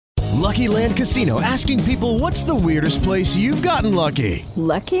Lucky Land Casino, asking people, what's the weirdest place you've gotten lucky?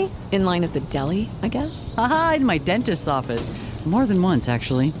 Lucky? In line at the deli, I guess? Aha, in my dentist's office. More than once,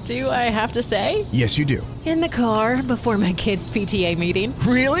 actually. Do I have to say? Yes, you do. In the car before my kids' PTA meeting.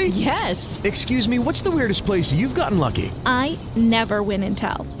 Really? Yes. Excuse me, what's the weirdest place you've gotten lucky? I never win and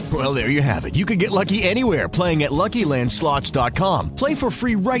tell. Well, there you have it. You can get lucky anywhere, playing at LuckyLandSlots.com. Play for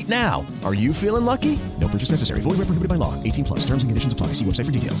free right now. Are you feeling lucky? No purchase necessary. Void where prohibited by law. 18 plus. Terms and conditions apply. See website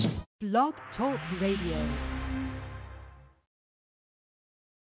for details. Blog Talk Radio.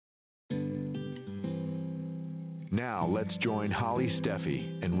 Now let's join Holly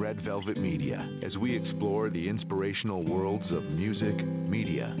Steffi and Red Velvet Media as we explore the inspirational worlds of music,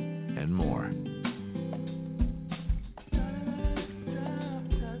 media, and more.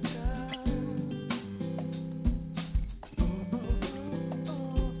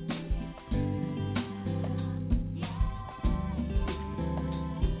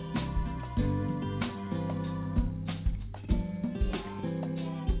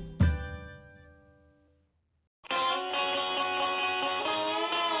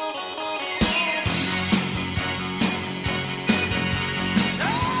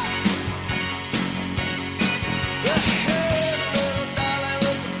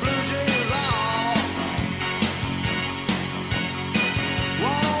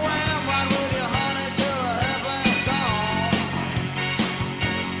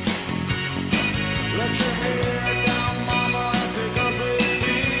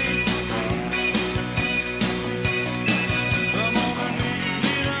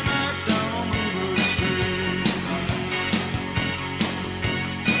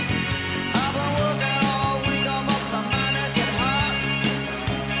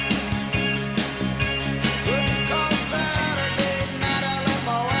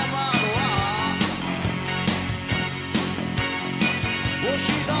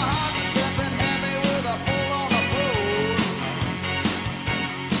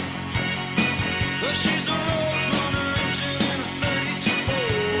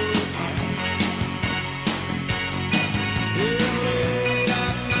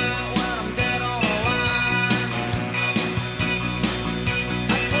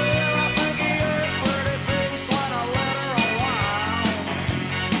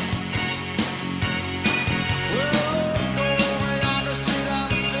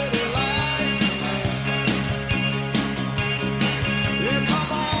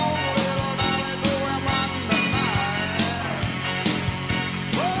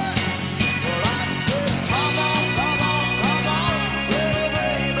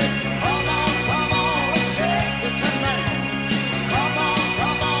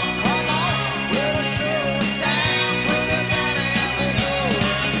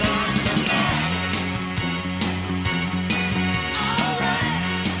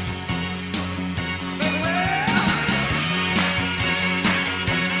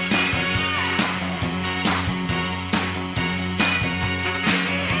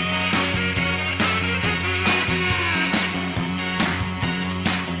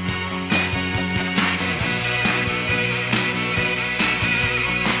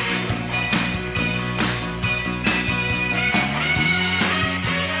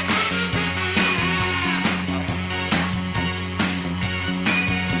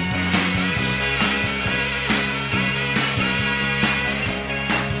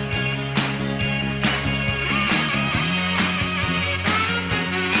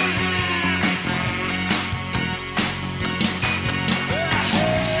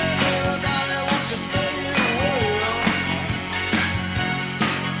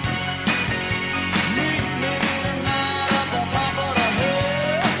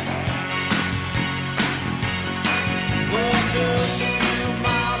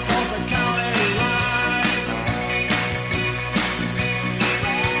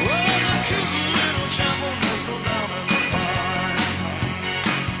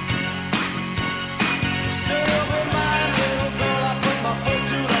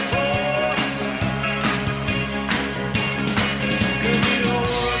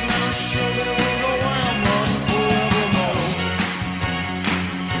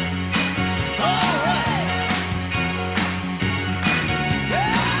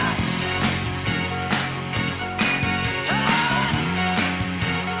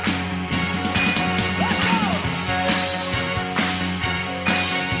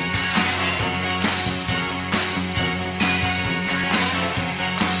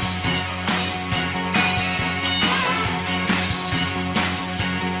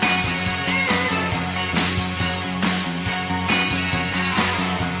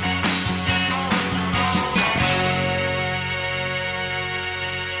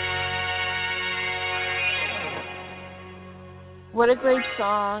 What a great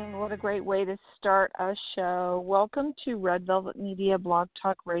song. What a great way to start a show. Welcome to Red Velvet Media Blog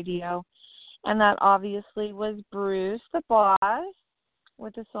Talk Radio. And that obviously was Bruce the Boss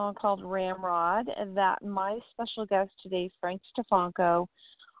with a song called Ramrod. And that my special guest today, Frank Stefanko,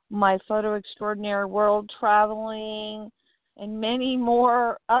 my photo extraordinaire, world traveling, and many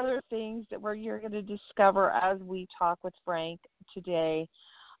more other things that you're going to discover as we talk with Frank today.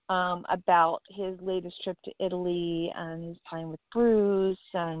 About his latest trip to Italy and his time with Bruce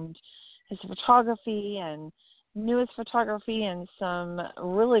and his photography and newest photography and some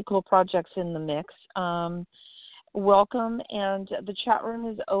really cool projects in the mix. Welcome, and the chat room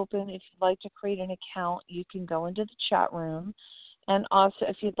is open. If you'd like to create an account, you can go into the chat room. And also,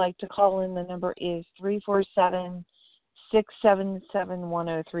 if you'd like to call in, the number is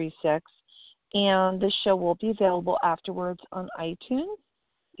 347-677-1036. And the show will be available afterwards on iTunes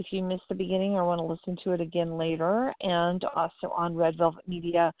if you missed the beginning or want to listen to it again later, and also on Red Velvet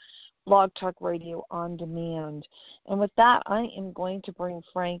Media, Blog Talk Radio on demand. And with that, I am going to bring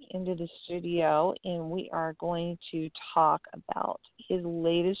Frank into the studio, and we are going to talk about his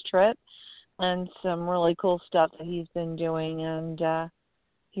latest trip and some really cool stuff that he's been doing, and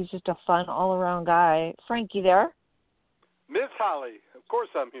he's just a fun all-around guy. Frank, you there? Miss Holly, of course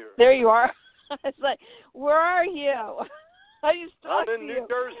I'm here. There you are. It's like, where are you? I'm in New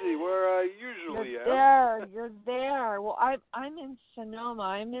Jersey, where I usually am. You're there. Well, I'm in Sonoma.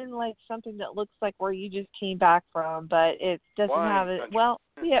 I'm in like something that looks like where you just came back from, but it doesn't have it. Well,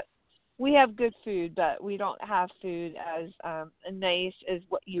 we have good food, but we don't have food as nice as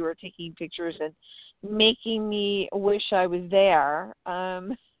what you were taking pictures and making me wish I was there.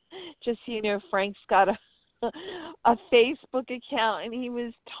 Just so you know, Frank's got a Facebook account, and he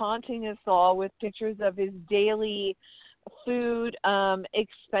was taunting us all with pictures of his daily food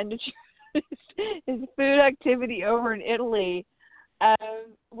expenditure, his food activity over in Italy.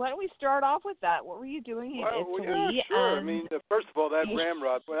 Why don't we start off with that? What were you doing in Italy? Yeah, sure. I mean, first of all, that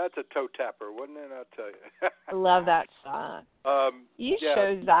ramrod, well, that's a toe tapper, wasn't it? I'll tell you. I love that song. You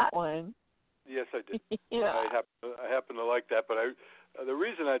chose that one. Yes, I did. Yeah. I happen to like that, but the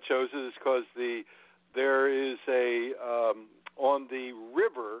reason I chose it is because there is a on the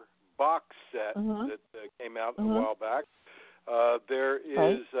river box set that came out a while back. There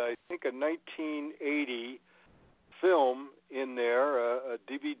is, I think, a 1980 film in there, a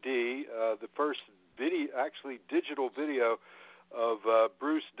DVD, the first video, actually digital video of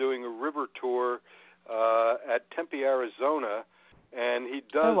Bruce doing a river tour at Tempe, Arizona, and he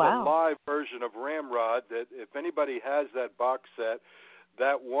does a live version of Ramrod that if anybody has that box set,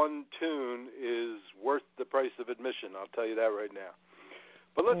 that one tune is worth the price of admission. I'll tell you that right now.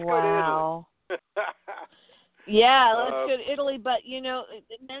 But let's go to Italy. Yeah, let's go to Italy. But, you know,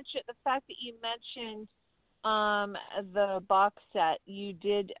 the fact that you mentioned the box set, you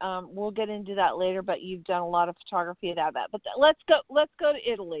did, we'll get into that later, but you've done a lot of photography about that. But let's go to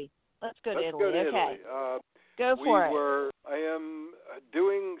Italy. Let's go to Italy. Okay. Go for it. I am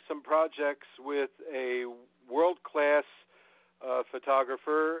doing some projects with a world-class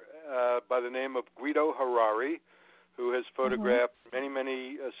photographer by the name of Guido Harari, who has photographed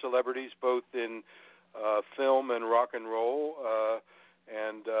many celebrities, both in film and rock and roll,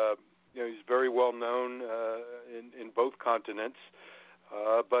 and you know, he's very well known in both continents.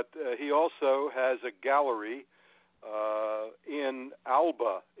 But he also has a gallery in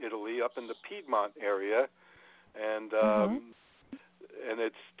Alba, Italy, up in the Piedmont area, and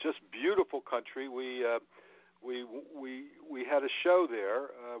it's just beautiful country. We had a show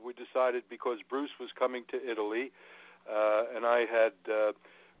there. We decided because Bruce was coming to Italy, and I had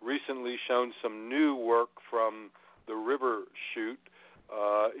recently shown some new work from the river shoot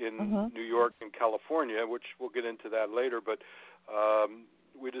in New York and California, which we'll get into that later. But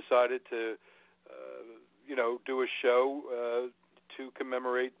we decided to, do a show to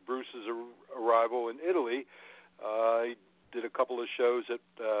commemorate Bruce's arrival in Italy. He did a couple of shows at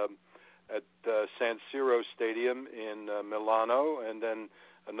San Siro Stadium in Milano, and then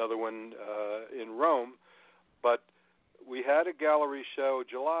another one in Rome. But we had a gallery show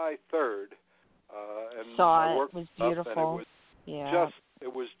July 3rd, and my work was beautiful.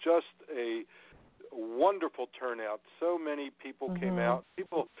 It was just a wonderful turnout. So many people came out.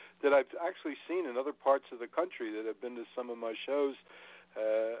 People that I've actually seen in other parts of the country that have been to some of my shows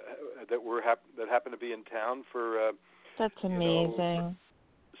that happened to be in town for. That's amazing.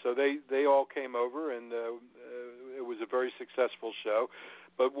 So they all came over, and it was a very successful show.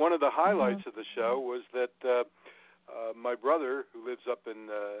 But one of the highlights of the show was that my brother, who lives up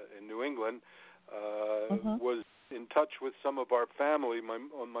in New England, was in touch with some of our family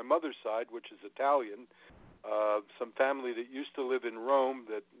on my mother's side, which is Italian, some family that used to live in Rome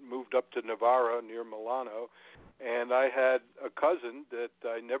that moved up to Novara near Milano, and I had a cousin that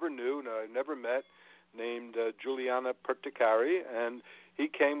I never knew and I never met named Giuliano Perticari, and he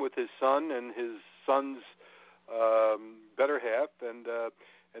came with his son and his son's better half, and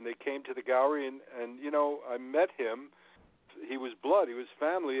they came to the gallery, and I met him. He was blood, he was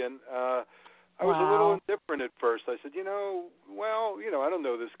family, and I was a little indifferent at first. I said, I don't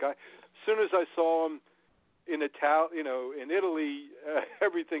know this guy. As soon as I saw him in Italy,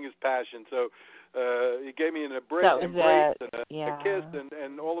 everything is passion. So he gave me an embrace and a kiss,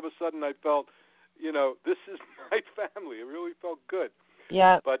 and all of a sudden I felt, this is my family. It really felt good.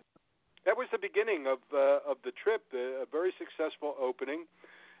 Yeah. But that was the beginning of the trip, a very successful opening.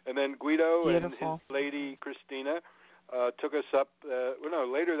 And then Guido and his lady, Christina, took us up.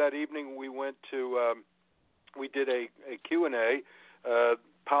 Later that evening we went to, we did a Q&A.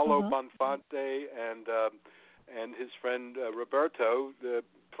 Paolo Bonfante and his friend Roberto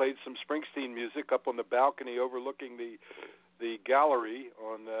played some Springsteen music up on the balcony overlooking the gallery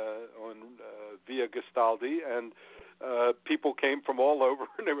on Via Gastaldi, and people came from all over,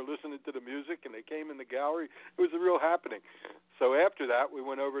 and they were listening to the music, and they came in the gallery. It was a real happening. So after that, we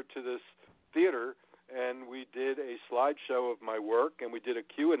went over to this theater, and we did a slideshow of my work, and we did a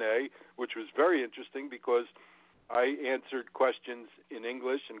Q&A, which was very interesting because I answered questions in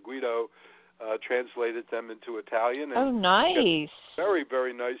English, and Guido translated them into Italian. And nice. Very,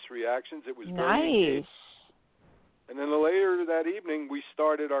 very nice reactions. It was nice. Very engaging. And then later that evening, we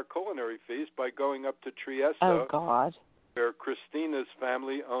started our culinary feast by going up to Trieste, where Christina's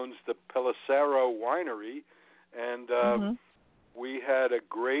family owns the Pellicero Winery, and we had a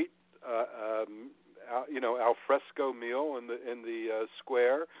great, al fresco meal in the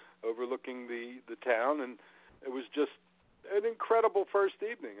square overlooking the town, and it was just an incredible first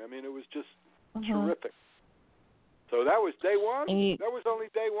evening. I mean, it was just terrific. So that was day one. That was only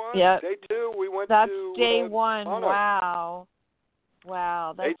day one. Yep. Day two, we went That's to... day one. Milano.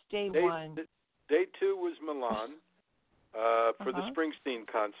 Wow. That's day one. Day two was Milan for the Springsteen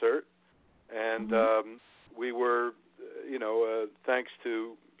concert. And we were, thanks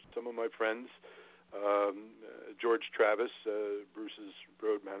to some of my friends, George Travis, Bruce's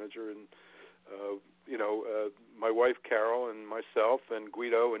road manager, and, my wife Carol and myself and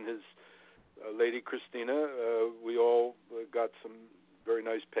Guido and his lady Christina, we all got some very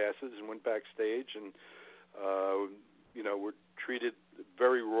nice passes and went backstage, and were treated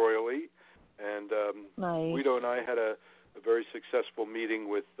very royally. And nice. Guido and I had a very successful meeting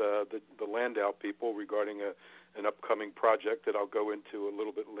with the Landau people regarding an upcoming project that I'll go into a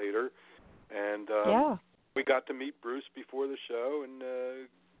little bit later. And we got to meet Bruce before the show, and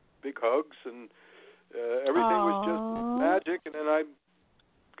big hugs, and everything was just magic. And then I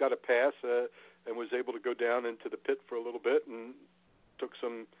got a pass and was able to go down into the pit for a little bit and took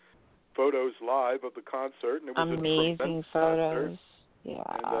some photos live of the concert. And it was amazing photos. Concert. Yeah.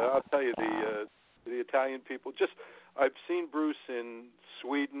 And I'll tell you, the Italian people, I've seen Bruce in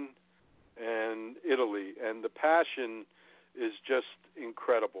Sweden and Italy, and the passion is just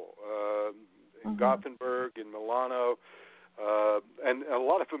incredible. In Gothenburg, in Milano, and a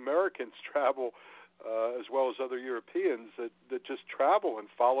lot of Americans travel, as well as other Europeans that just travel and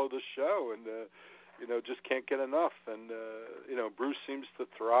follow the show, and just can't get enough. And Bruce seems to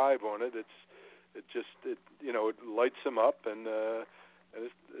thrive on it. It lights him up, and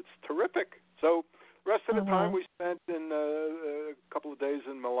it's terrific. So the rest of the time we spent in a couple of days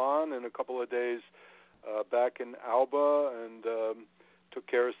in Milan and a couple of days back in Alba, and took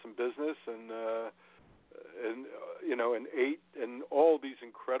care of some business, and ate in all these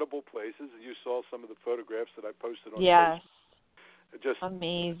incredible places. You saw some of the photographs that I posted on Facebook. Just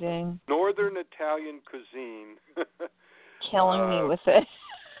amazing. Northern Italian cuisine. Killing me with it.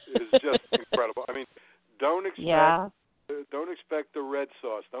 Is just incredible. I mean, don't expect the red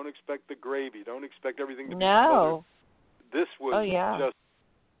sauce. Don't expect the gravy. Don't expect everything to be smothered. This was just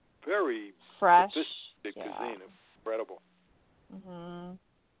very fresh cuisine. Incredible.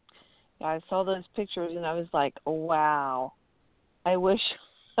 Yeah, I saw those pictures and I was like, wow, I wish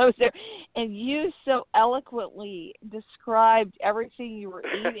I was there. And you so eloquently described everything you were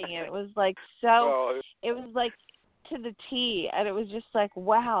eating, and it was like it was like to the T, and it was just like,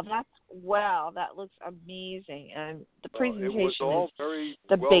 wow, that looks amazing. And the presentation it was all is very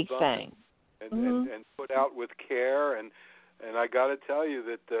the well big done thing. and put out with care, and I got to tell you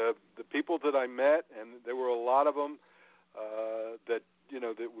that the people that I met, and there were a lot of them that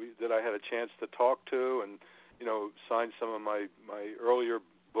I had a chance to talk to, and signed some of my earlier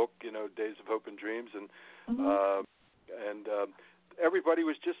book, Days of Hope and Dreams, and everybody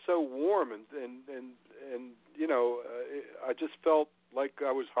was just so warm, and you know, I just felt like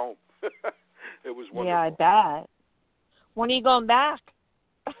I was home. It was wonderful. Yeah, I bet. When are you going back?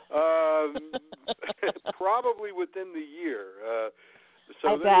 Probably within the year. So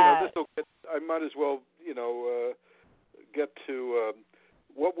I you know, bet. I might as well, you know, get to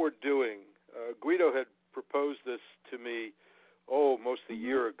what we're doing. Guido had proposed this to me, almost a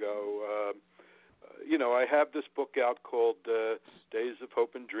year ago. You know, I have this book out called Days of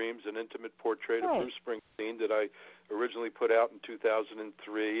Hope and Dreams, an intimate portrait of Bruce Springsteen that I originally put out in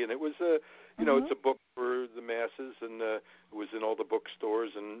 2003, and it was a, you know, it's a book for the masses, and it was in all the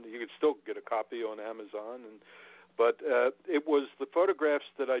bookstores, and you could still get a copy on Amazon. But it was the photographs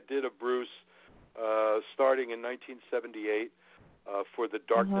that I did of Bruce starting in 1978 for the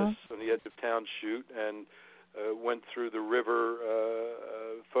Darkness on the Edge of Town shoot, and went through the river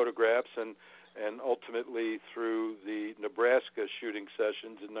photographs, and ultimately through the Nebraska shooting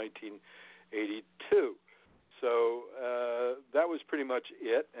sessions in 1982. So that was pretty much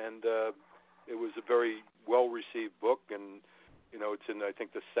it, and it was a very well-received book, and you know, it's in, I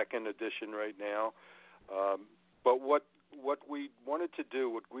think, the second edition right now. But what we wanted to do,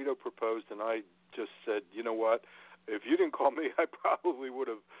 what Guido proposed, and I just said, you know what, if you didn't call me, I probably would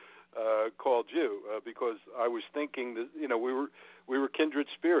have called you, because I was thinking that, you know, we were kindred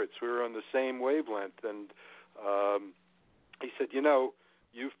spirits. We were on the same wavelength, and he said, you know,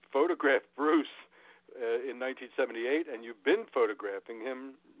 you've photographed Bruce in 1978, and you've been photographing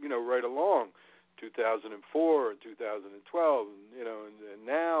him, you know, right along, 2004 and 2012, and, you know, and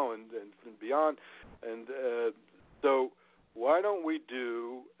now and beyond, and so why don't we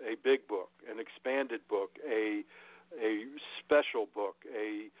do a big book, an expanded book, a special book,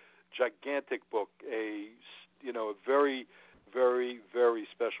 a gigantic book, a very, very, very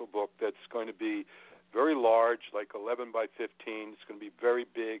special book that's going to be very large, like 11 by 15. It's going to be very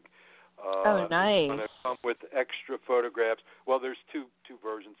big. Nice. It's going to come with extra photographs. Well, there's two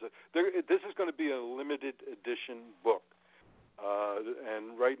versions. This is going to be a limited edition book,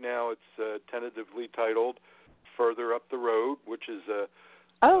 and right now it's tentatively titled Further Up the Road, which is a...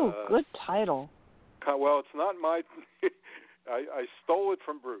 good title. Well, it's not my... I stole it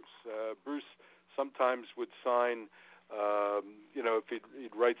from Bruce. Bruce sometimes would sign, you know, if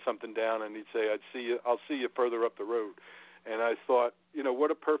he'd write something down and he'd say, I'll see you further up the road. And I thought, you know,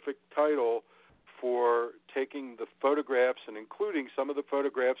 what a perfect title for taking the photographs and including some of the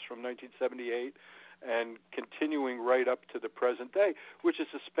photographs from 1978 and continuing right up to the present day, which is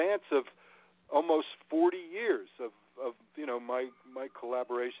a span of almost 40 years of you know, my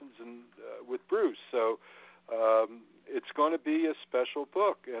collaborations and with Bruce. So it's going to be a special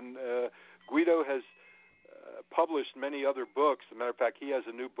book, and Guido has published many other books. As a matter of fact, he has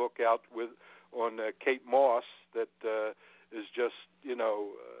a new book out on Kate Moss that is just, you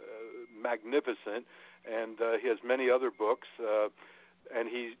know, magnificent, and he has many other books, and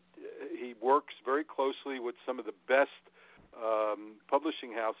he works very closely with some of the best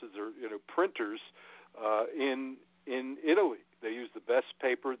publishing houses or, you know, printers in Italy. They use the best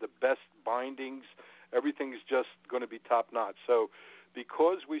paper, the best bindings. Everything's just going to be top-notch. So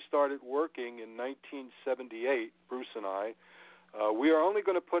because we started working in 1978, Bruce and I, we are only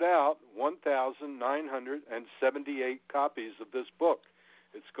going to put out 1,978 copies of this book.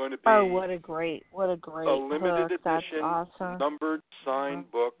 It's going to be what a great a limited book. edition, That's awesome. numbered,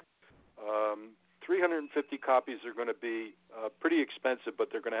 signed book. 350 copies are going to be pretty expensive,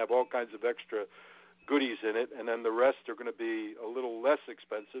 but they're going to have all kinds of extra goodies in it, and then the rest are going to be a little less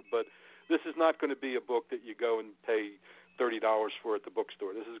expensive. But this is not going to be a book that you go and pay $30 for at the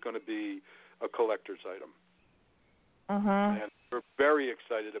bookstore. This is going to be a collector's item. And we're very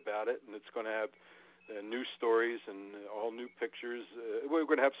excited about it, and it's going to have new stories and all new pictures. We're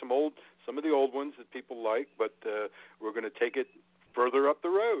going to have some of the old ones that people like, but we're going to take it further up the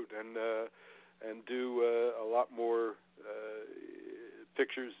road and do a lot more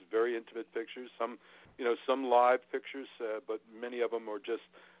pictures, very intimate pictures. Some live pictures, but many of them are just,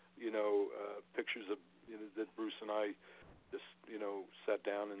 you know, pictures of, you know, that Bruce and I just, you know, sat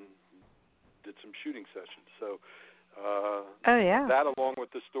down and did some shooting sessions. So that, along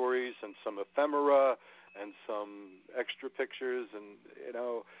with the stories and some ephemera and some extra pictures, and, you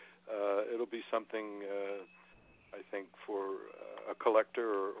know, it'll be something I think for a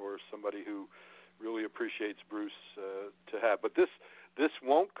collector or somebody who really appreciates Bruce to have. But this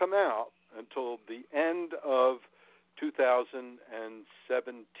won't come out until the end of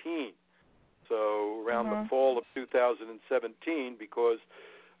 2017. So around the fall of 2017, because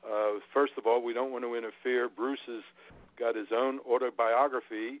first of all, we don't want to interfere. Bruce has got his own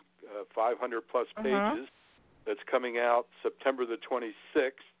autobiography, 500 plus pages, that's coming out September the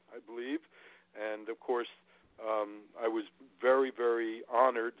 26th, I believe. And, of course, I was very, very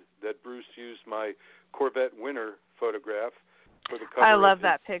honored that Bruce used my Corvette winter photograph for the cover. I love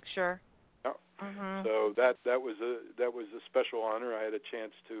that picture. Yeah. Mm-hmm. So that was a special honor. I had a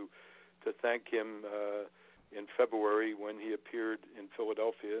chance to thank him in February when he appeared in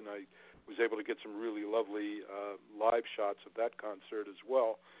Philadelphia, and I was able to get some really lovely live shots of that concert as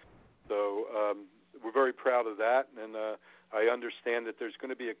well. So we're very proud of that, and I understand that there's going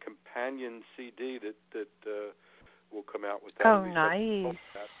to be a companion CD that will come out with that. Oh, nice.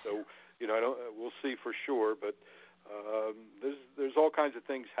 So we'll see for sure, but there's all kinds of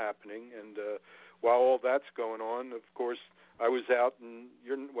things happening, and while all that's going on, of course, I was out in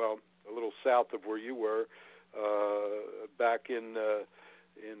a little south of where you were back in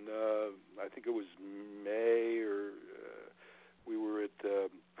I think it was May, or we were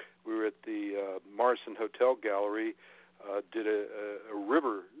at the Morrison Hotel Gallery. Did a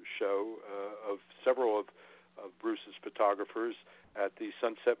river show of several of Bruce's photographers at the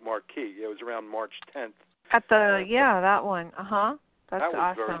Sunset Marquee. It was around March 10th. At the that one. That's that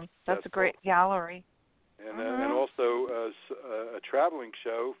awesome. That's a great gallery. And also a traveling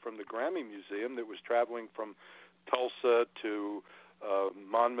show from the Grammy Museum that was traveling from Tulsa to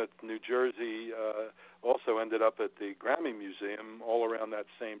Monmouth, New Jersey. Also ended up at the Grammy Museum all around that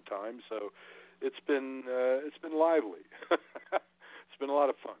same time. So it's been lively. It's been a lot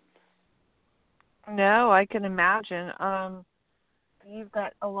of fun. No, I can imagine. You've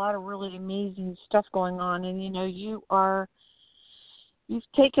got a lot of really amazing stuff going on, and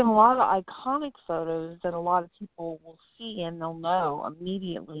you've taken a lot of iconic photos that a lot of people will see, and they'll know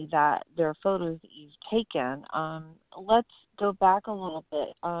immediately that they're photos that you've taken. Let's go back a little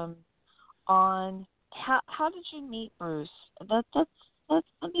bit on how did you meet Bruce? Let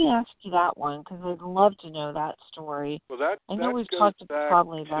me ask you that one, because I'd love to know that story. Well, I know we've goes talked back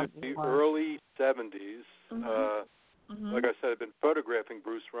probably to about the before. early 70s. Like I said, I've been photographing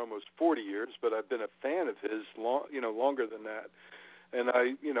Bruce for almost 40 years, but I've been a fan of his longer than that. And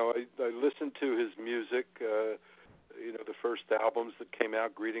I listened to his music, the first albums that came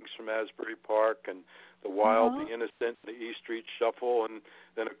out, Greetings from Asbury Park, and The Wild, The Innocent, The E Street Shuffle, and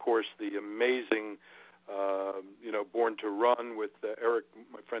then, of course, the amazing, Born to Run with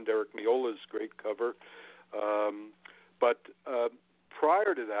my friend Eric Miola's great cover. But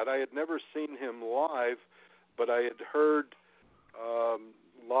prior to that, I had never seen him live, but I had heard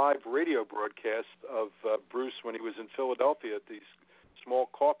live radio broadcasts of Bruce when he was in Philadelphia at these small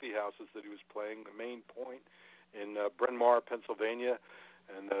coffee houses that he was playing, the Main Point in Bryn Mawr, Pennsylvania,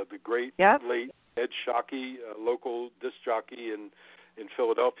 and the great late Ed Shockey, local disc jockey in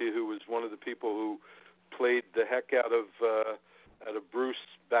Philadelphia, who was one of the people who played the heck out of Bruce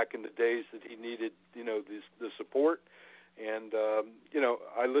back in the days that he needed, the support. And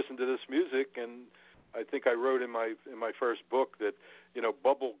I listened to this music, and I think I wrote in my first book that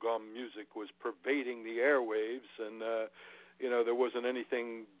bubblegum music was pervading the airwaves, and there wasn't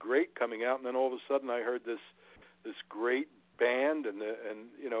anything great coming out. And then all of a sudden, I heard this great band, and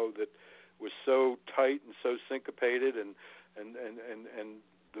that was so tight and so syncopated, and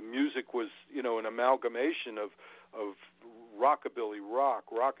the music was an amalgamation of rockabilly,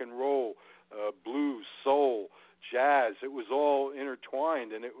 rock and roll, blues, soul, jazz. It was all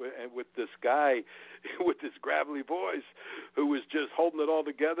intertwined, and with this guy with this gravelly voice who was just holding it all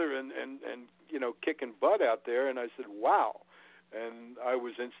together and kicking butt out there. And I said, wow. And I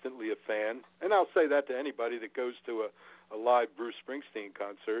was instantly a fan. And I'll say that to anybody that goes to a live Bruce Springsteen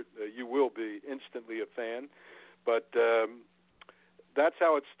concert. You will be instantly a fan. But that's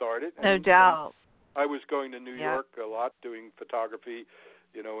how it started. No doubt. I was going to New York a lot, doing photography,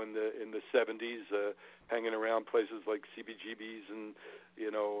 in the 70s, hanging around places like CBGB's and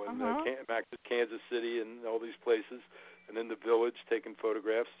Kansas City and all these places, and in the Village taking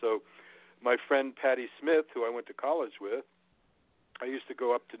photographs. So my friend Patti Smith, who I went to college with, I used to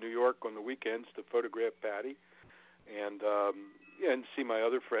go up to New York on the weekends to photograph Patti, and see my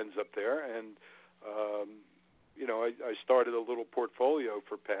other friends up there. And I started a little portfolio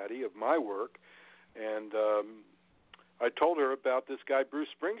for Patti of my work, and I told her about this guy, Bruce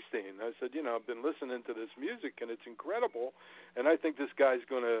Springsteen. I said, I've been listening to this music, and it's incredible, and I think this guy's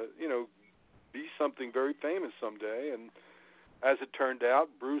going to, be something very famous someday. And as it turned out,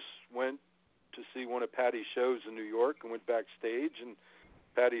 Bruce went to see one of Patti's shows in New York and went backstage, and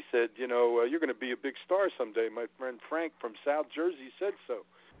Patti said, you're going to be a big star someday. My friend Frank from South Jersey said so.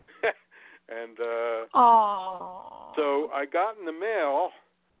 And so I got in the mail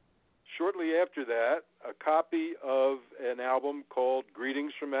shortly after that a copy of an album called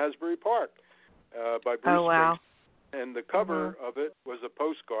Greetings from Asbury Park. by Bruce Springsteen. And the cover of it was a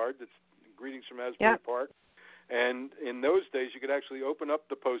postcard that's greetings from Asbury Park. And in those days, you could actually open up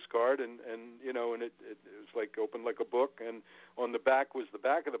the postcard, and it was like open like a book. And on the back was the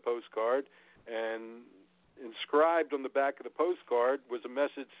back of the postcard, and inscribed on the back of the postcard was a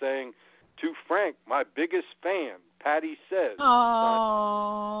message saying, "To Frank, my biggest fan, Patti says."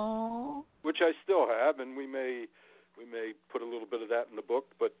 Aww. Which I still have, and we may put a little bit of that in the book,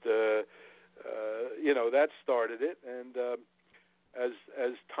 but that started it. And as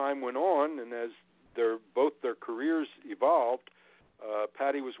time went on, and as both their careers evolved,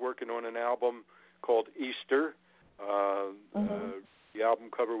 Patti was working on an album called Easter. The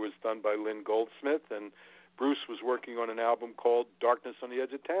album cover was done by Lynn Goldsmith, and Bruce was working on an album called Darkness on the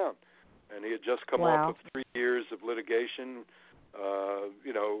Edge of Town. And he had just come off of 3 years of litigation,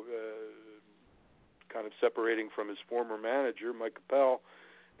 kind of separating from his former manager, Mike Capel,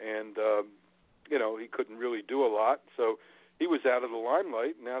 and he couldn't really do a lot. So he was out of the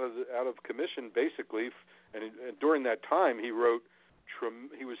limelight and out of commission, basically. And during that time, he was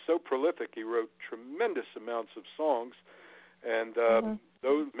so prolific. He wrote tremendous amounts of songs, and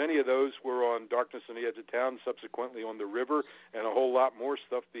many of those were on Darkness on the Edge of Town, subsequently on The River, and a whole lot more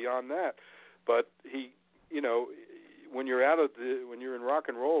stuff beyond that. But he, when you're in rock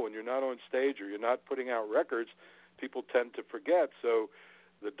and roll, when you're not on stage or you're not putting out records, people tend to forget. So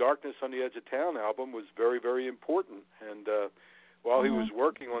the Darkness on the Edge of Town album was very, very important. And while he was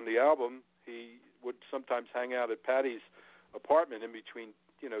working on the album, he would sometimes hang out at Patti's apartment in between,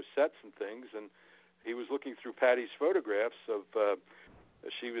 sets and things. And he was looking through Patti's photographs of.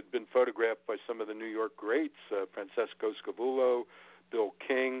 She had been photographed by some of the New York greats, Francesco Scavullo, Bill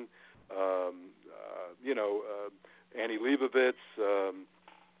King, Annie Leibovitz.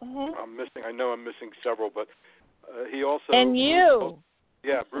 I'm missing several, but he also. And you.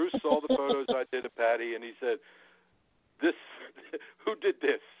 Yeah, Bruce saw the photos I did of Patti, and he said, who did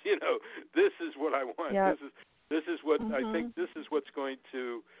this? This is what I want. Yep. This is what I think. This is what's going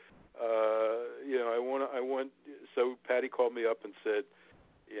to. I want. So Patti called me up and said,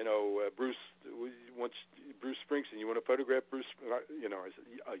 Bruce wants Bruce Springsteen. You want to photograph Bruce? I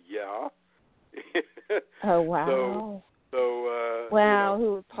said, yeah. Oh wow. So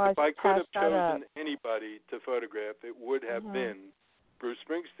wow. If I could have chosen anybody to photograph, it would have been Bruce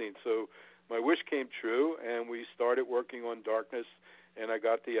Springsteen. So my wish came true, and we started working on Darkness, and I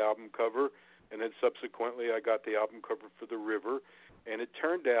got the album cover, and then subsequently I got the album cover for The River, and it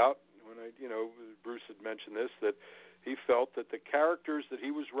turned out when Bruce had mentioned this, that he felt that the characters that he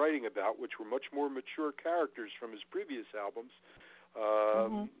was writing about, which were much more mature characters from his previous albums,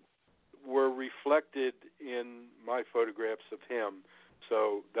 were reflected in my photographs of him.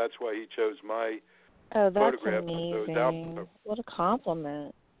 So that's why he chose my photographs of those albums. What a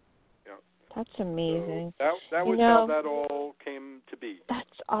compliment. Yeah. That's amazing. So that was how that all came to be.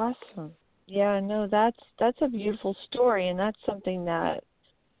 That's awesome. Yeah, no, that's a beautiful story, and that's something that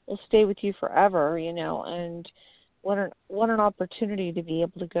will stay with you forever, and what an opportunity to be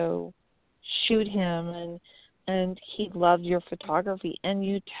able to go shoot him, and he loved your photography, and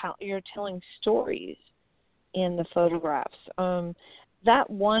you're telling stories in the photographs. That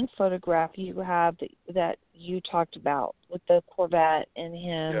one photograph you have that you talked about with the Corvette and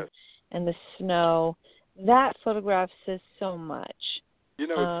him and the snow, that photograph says so much.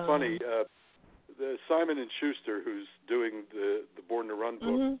 It's funny. The Simon & Schuster, who's doing the Born to Run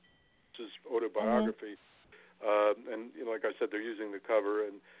book, which is autobiography, and like I said, they're using the cover,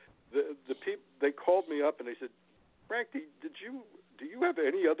 and the people, they called me up and they said, Frank, do you have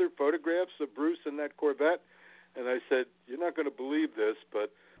any other photographs of Bruce in that Corvette? And I said, you're not going to believe this,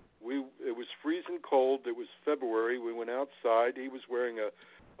 but it was freezing cold. It was February. We went outside. He was wearing a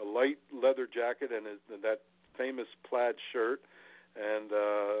light leather jacket and that famous plaid shirt, and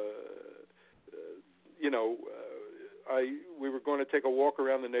we were going to take a walk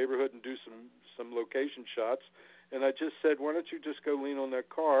around the neighborhood and do some location shots, and I just said, why don't you just go lean on that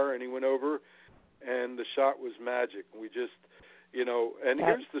car? And he went over, and the shot was magic. We just, and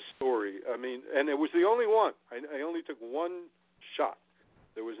here's the story. I mean, and it was the only one. I only took one shot.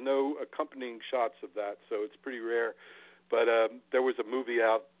 There was no accompanying shots of that, so it's pretty rare. But there was a movie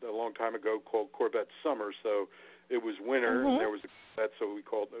out a long time ago called Corvette Summer, so it was winter, and there was a Corvette, so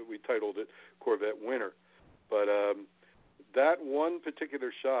we titled it Corvette Winter. But that one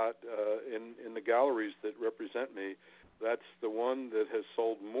particular shot in the galleries that represent me, that's the one that has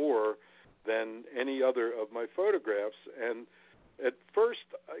sold more than any other of my photographs. And at first,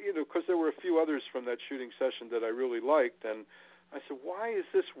 because there were a few others from that shooting session that I really liked, and I said, why is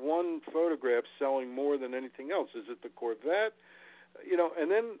this one photograph selling more than anything else? Is it the Corvette?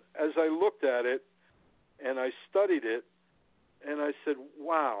 And then as I looked at it and I studied it, and I said,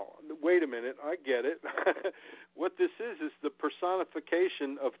 wow, wait a minute, I get it. What this is the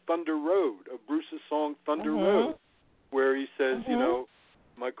personification of Thunder Road, of Bruce's song Thunder Road, where he says,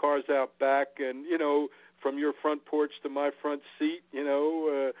 my car's out back and, from your front porch to my front seat,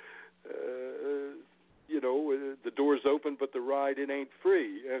 the door's open, but the ride, it ain't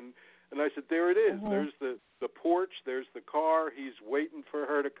free. And I said, there it is. There's the porch, there's the car, he's waiting for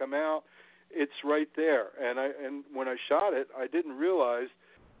her to come out. It's right there. And when I shot it, I didn't realize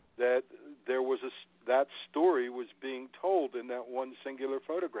that there was that story was being told in that one singular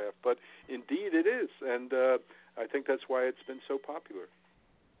photograph. But indeed it is. And I think that's why it's been so popular.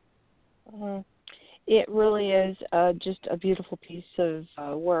 It really is just a beautiful piece of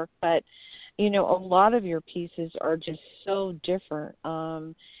work. But, a lot of your pieces are just so different.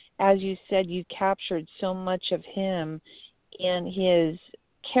 As you said, you captured so much of him and his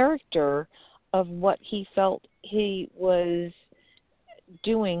character of what he felt he was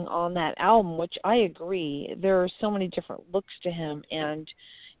doing on that album, which I agree. There are so many different looks to him. And,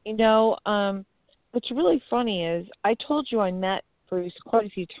 what's really funny is I told you I met Bruce quite a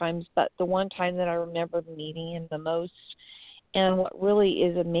few times, but the one time that I remember meeting him the most, and what really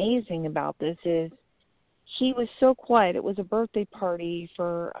is amazing about this is he was so quiet. It was a birthday party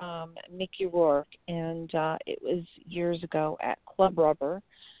for Mickey Rourke, and it was years ago at Club Rubber,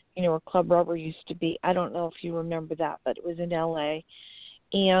 where Club Rubber used to be. I don't know if you remember that, but it was in L.A.,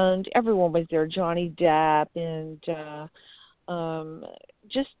 and everyone was there, Johnny Depp and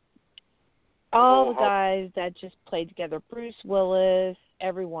just all the guys that just played together, Bruce Willis,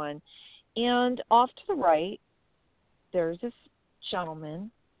 everyone. And off to the right, there's this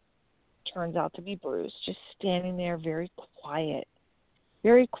gentleman, turns out to be Bruce, just standing there very quiet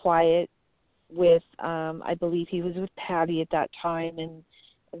with, I believe he was with Patti at that time, and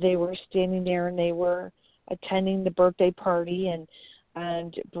they were standing there and they were attending the birthday party, and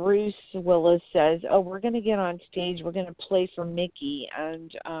Bruce Willis says, we're going to get on stage, we're going to play for Mickey.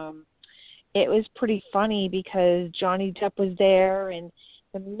 And it was pretty funny because Johnny Depp was there, and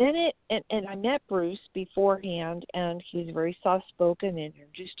the minute, and I met Bruce beforehand, and he was very soft-spoken and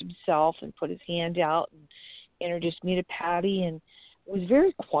introduced himself and put his hand out and introduced me to Patti, and was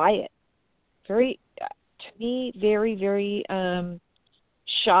very quiet, very, to me, very, very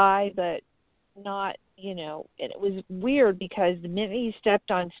shy, but not, and it was weird because the minute he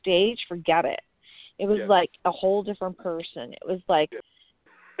stepped on stage, forget it. It was like a whole different person. It was like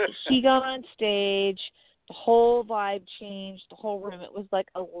he got on stage, the whole vibe changed, the whole room. It was like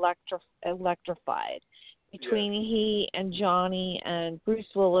electrified between he and Johnny and Bruce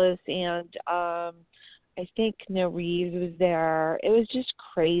Willis, and I think No Reeves was there. It was just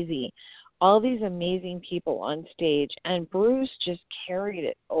crazy. All these amazing people on stage, and Bruce just carried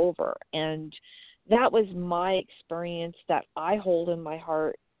it over. And that was my experience that I hold in my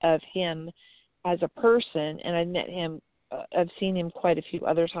heart of him as a person. And I met him, I've seen him quite a few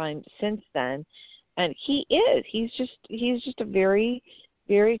other times since then. And he's just a very,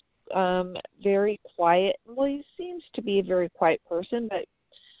 very, very quiet. Well, he seems to be a very quiet person, but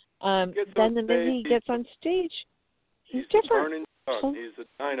then the minute he gets on stage, he's different. He's a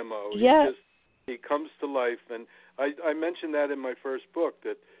dynamo. Yeah. He comes to life, and I mentioned that in my first book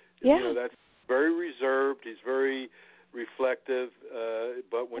that that's very reserved. He's very reflective,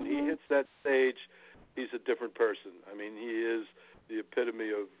 but when he hits that stage, he's a different person. I mean, he is the epitome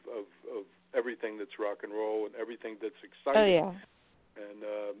of everything that's rock and roll and everything that's exciting. Oh yeah. And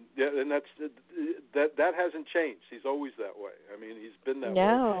and that hasn't changed. He's always that way. I mean, he's been that way.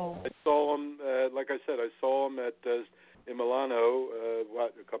 I saw him, like I said, at in Milano,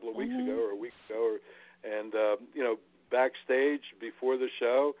 a couple of weeks ago or a week ago, and backstage before the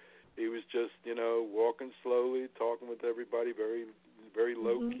show, he was just walking slowly, talking with everybody, very, very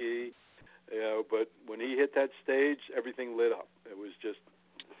low key, But when he hit that stage, everything lit up. It was just,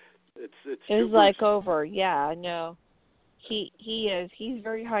 it was like over. Yeah, no. He is. He's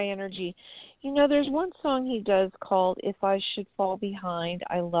very high energy. There's one song he does called "If I Should Fall Behind."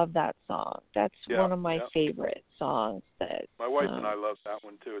 I love that song. That's one of my favorite songs. That my wife and I love that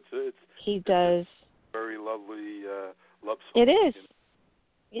one too. It's he does. A very lovely love song. It is.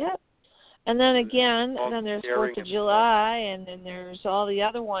 Yep. And then again, and then there's 4th of July, and then there's all the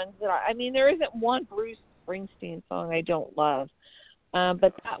other ones that there isn't one Bruce Springsteen song I don't love.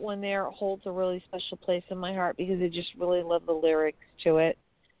 But that one there holds a really special place in my heart because I just really love the lyrics to it.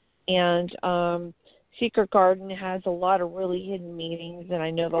 And Secret Garden has a lot of really hidden meanings, and I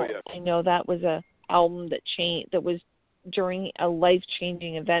know that was a album that was during a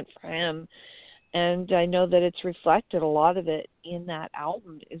life-changing event for him. And I know that it's reflected, a lot of it in that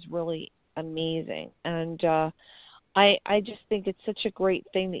album is really amazing. And I just think it's such a great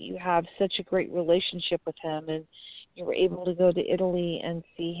thing that you have such a great relationship with him, and you were able to go to Italy and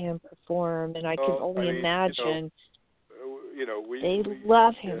see him perform. And I can only imagine they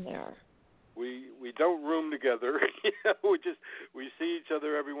love him there. We don't room together. We see each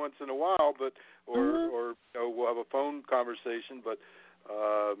other every once in a while, but or we'll have a phone conversation. But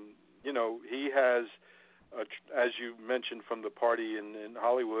he has, as you mentioned from the party in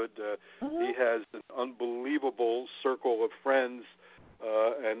Hollywood, he has an unbelievable circle of friends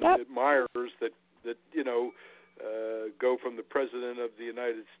and admirers that go from the President of the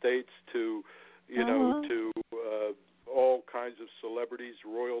United States to to all kinds of celebrities,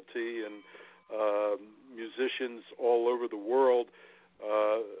 royalty, and musicians all over the world.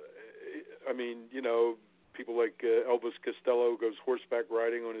 People like Elvis Costello goes horseback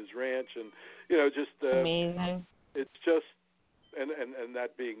riding on his ranch, and just amazing. It's just and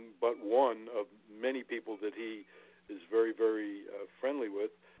that being but one of many people that he is very, very friendly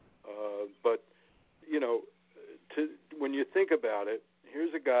with. But when you think about it,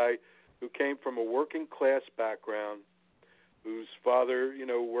 here's a guy who came from a working class background, whose father,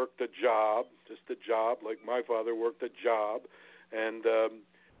 worked a job, just a job, like my father worked a job, and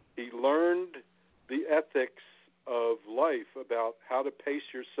he learned the ethics of life about how to pace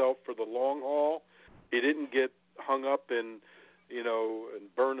yourself for the long haul. He didn't get hung up in,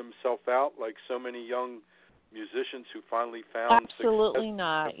 and burn himself out like so many young musicians who finally found absolutely success.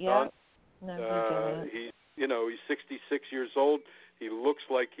 Not. Yeah. No, he's 66 years old. He looks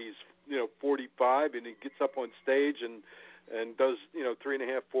like he's 45, and he gets up on stage and does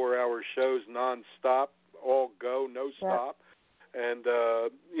 3.5, 4 hour shows nonstop, all go, no stop. And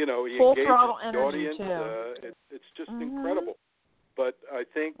he full engages throttle the energy audience. too. It's just incredible. But I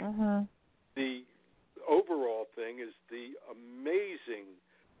think the overall thing is the amazing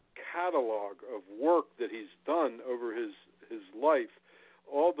catalog of work that he's done over his life.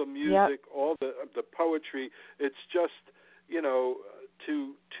 All the music, all the poetry. It's just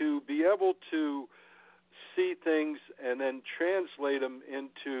to be able to see things and then translate them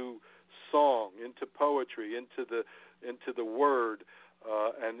into song, into poetry, into the word,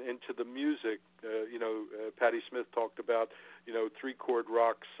 and into the music. Patti Smith talked about 3-chord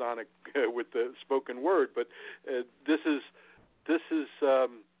rock sonic with the spoken word, but this is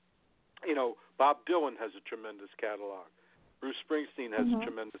Bob Dylan has a tremendous catalog. Bruce Springsteen has a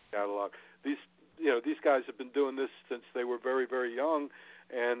tremendous catalog. These guys have been doing this since they were very, very young,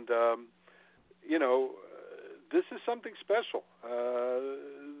 and this is something special.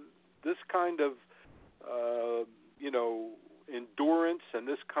 This kind of endurance and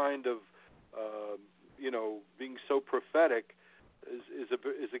this kind of being so prophetic is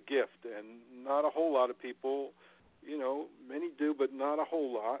a gift, and not a whole lot of people. Many do, but not a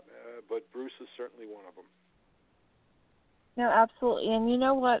whole lot. But Bruce is certainly one of them. No, absolutely. And you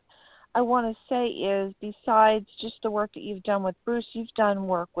know what I want to say is, besides just the work that you've done with Bruce, you've done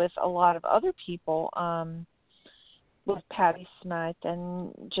work with a lot of other people, with Patti Smith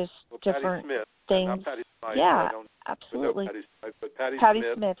and just different Patti Smith, things. not Patti Smith. Yeah, I don't absolutely. know Patti Smith, but Patti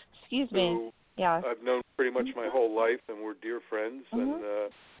Smith. Excuse me. Yeah. I've known pretty much my whole life, and we're dear friends. And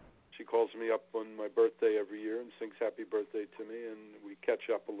she calls me up on my birthday every year and sings happy birthday to me, and we catch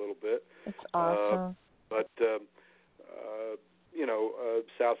up a little bit. It's awesome.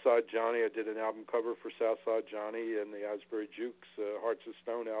 Southside Johnny, I did an album cover for Southside Johnny and the Asbury Jukes Hearts of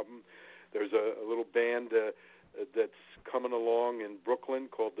Stone album. There's a little band that's coming along in Brooklyn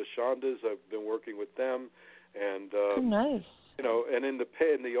called the Shondas. I've been working with them, and nice. And in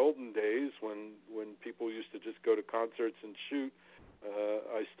the olden days when people used to just go to concerts and shoot,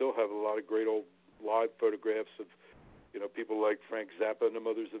 I still have a lot of great old live photographs of people like Frank Zappa and the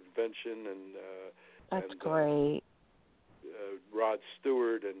Mothers of Invention, and that's great. Rod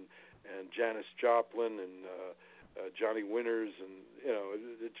Stewart and Janis Joplin and Johnny Winters, and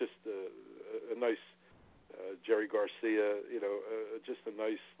just a nice Jerry Garcia, just a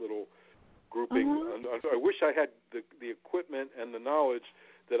nice little grouping. I wish I had the equipment and the knowledge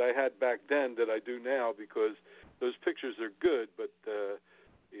that I had back then that I do now, because those pictures are good, but the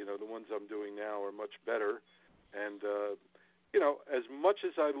ones I'm doing now are much better. And as much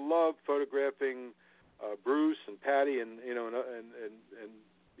as I love photographing Bruce and Patti and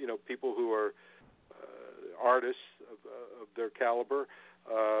people who are artists of their caliber,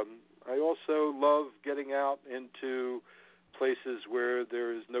 I also love getting out into places where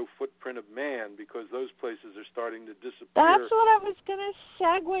there is no footprint of man, because those places are starting to disappear. That's what I was going to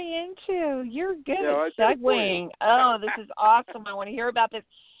segue into. You're good at segueing. Oh, this is awesome. I want to hear about this.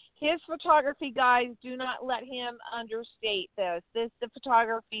 his photography, guys, do not let him understate this. The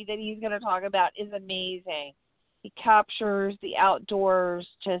photography that he's going to talk about is amazing. He captures the outdoors,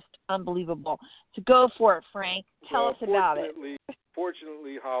 just unbelievable. So go for it, Frank. Tell us about it.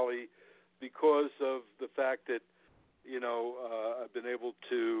 Fortunately, Holly, because of the fact that, I've been able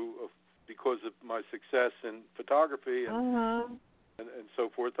to, because of my success in photography and so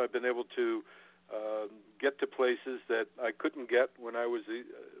forth, I've been able to get to places that I couldn't get when I was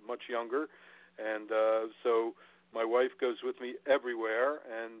much younger. And so my wife goes with me everywhere,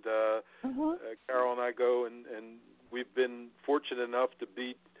 and Carol and I go, and we've been fortunate enough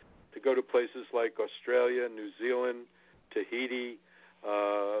to go to places like Australia, New Zealand, Tahiti.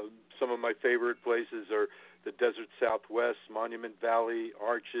 Some of my favorite places are the Desert Southwest, Monument Valley,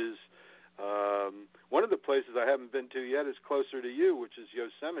 Arches. One of the places I haven't been to yet is closer to you, which is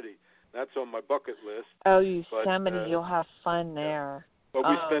Yosemite. That's on my bucket list. Oh, Yosemite, you'll have fun there. But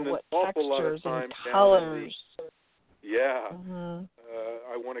we spend an awful lot of time and colors.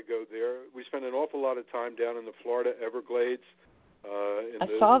 I want to go there. We spend an awful lot of time down in the Florida Everglades. I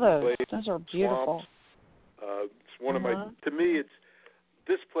saw those. Those are beautiful. It's one of my, to me, it's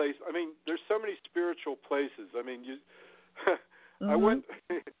this place. I mean, there's so many spiritual places. I mean, I went,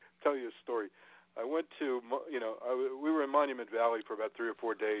 tell you a story. I went to, we were in Monument Valley for about 3 or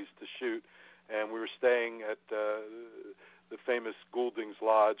 4 days to shoot, and we were staying at the famous Goulding's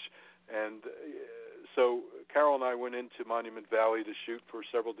Lodge. And so Carol and I went into Monument Valley to shoot for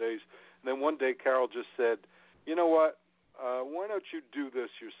several days. And then one day Carol just said, you know what, why don't you do this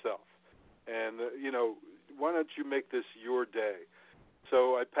yourself? And, why don't you make this your day?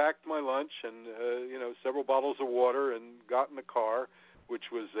 So I packed my lunch and, several bottles of water and got in the car,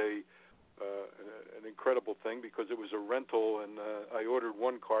 which was an incredible thing because it was a rental, and I ordered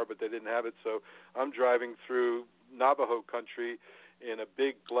one car, but they didn't have it. So I'm driving through Navajo country in a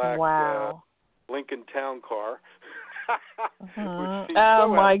big black Lincoln Town car.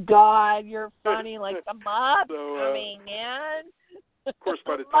 My God, you're funny like the mob coming, man. Of course,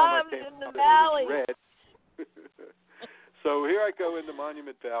 by the time I came out, it was red. So here I go into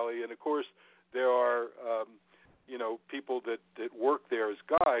Monument Valley, and of course there are people that work there as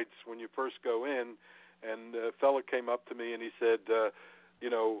guides when you first go in. And a fella came up to me and he said,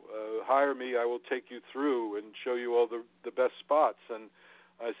 hire me, I will take you through and show you all the best spots. And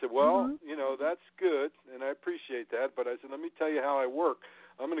I said, well, that's good, and I appreciate that, but I said, let me tell you how I work.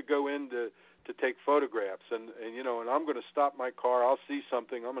 I'm going to go in to take photographs, and I'm going to stop my car. I'll see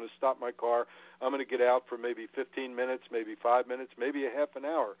something. I'm going to stop my car. I'm going to get out for maybe 15 minutes, maybe 5 minutes, maybe a half an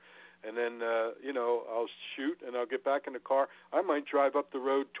hour. And then, I'll shoot, and I'll get back in the car. I might drive up the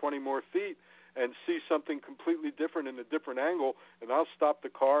road 20 more feet and see something completely different in a different angle, and I'll stop the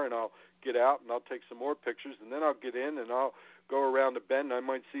car, and I'll get out, and I'll take some more pictures, and then I'll get in, and I'll go around the bend, and I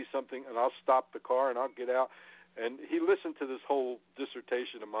might see something, and I'll stop the car, and I'll get out. And he listened to this whole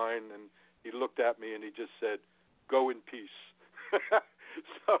dissertation of mine, and he looked at me, and he just said, go in peace.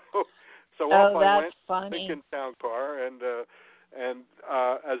 So off I went, funny. Lincoln Town car, and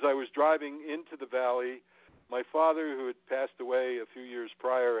as I was driving into the valley, my father, who had passed away a few years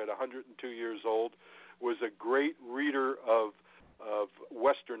prior at 102 years old, was a great reader of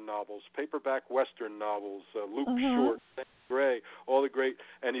Western novels, paperback Western novels, Luke Short, Gray, all the great,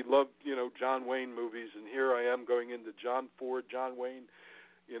 and he loved, John Wayne movies, and here I am going into John Ford, John Wayne,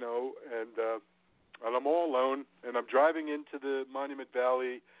 and I'm all alone, and I'm driving into the Monument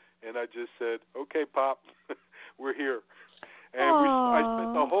Valley, and I just said, okay, Pop, we're here. And I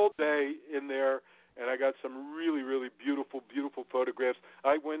spent the whole day in there, and I got some really, really beautiful, beautiful photographs.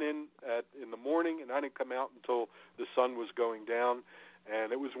 I went in the morning, and I didn't come out until the sun was going down,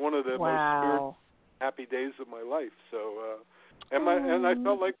 and it was one of the most happy days of my life. So, and I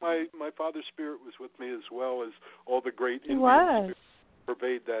felt like my father's spirit was with me as well as all the great Indians who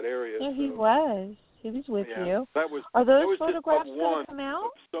pervade that area. Yeah, he was. He was with you. Are those photographs going to come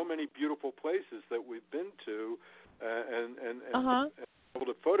out? So many beautiful places that we've been to, and able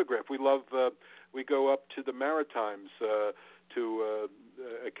to photograph. We love. We go up to the Maritimes, to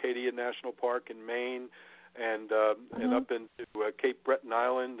Acadia National Park in Maine, and up into Cape Breton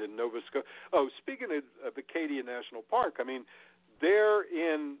Island and Nova Scotia. Oh, speaking of Acadia National Park, I mean,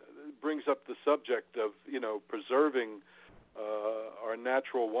 therein brings up the subject of preserving our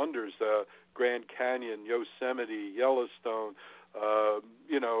natural wonders, Grand Canyon, Yosemite, Yellowstone,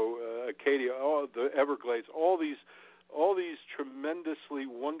 Acadia, all the Everglades, all these tremendously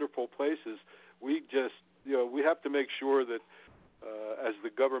wonderful places. We just, we have to make sure that as the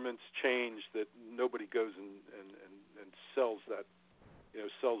governments change, that nobody goes and sells that,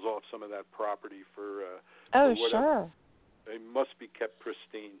 off some of that property for whatever. Sure. They must be kept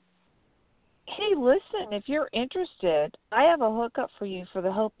pristine. Hey, listen, if you're interested, I have a hookup for you for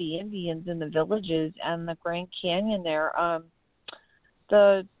the Hopi Indians in the villages and the Grand Canyon there.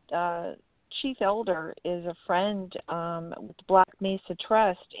 The chief elder is a friend with the Black Mesa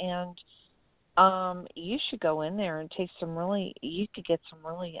Trust, and you should go in there and take you could get some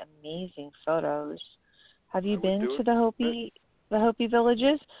really amazing photos. Have you been to the Hopi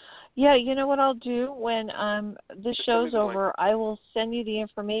villages? Yeah, you know what I'll do when this show's over, I will send you the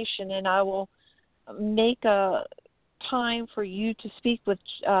information, and I will make a time for you to speak with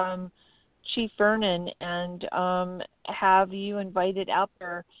Chief Vernon and have you invited out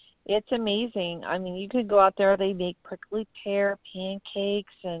there. It's amazing. I mean, you could go out there. They make prickly pear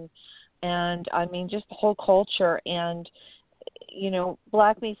pancakes and I mean, just the whole culture. And, you know,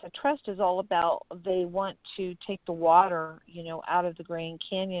 Black Mesa Trust is all about, they want to take the water, you know, out of the Grand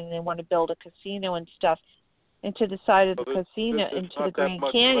Canyon, and they want to build a casino and stuff into the side of the casino, into the Grand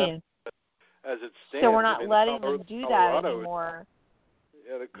Canyon. As it stands. So we're not letting them do that anymore.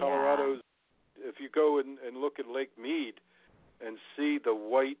 Yeah, the Colorado's, if you go and look at Lake Mead and see the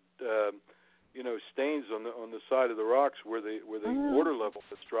white, stains on the side of the rocks where the water level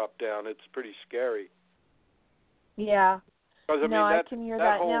has dropped down, it's pretty scary. Yeah. Because, I can hear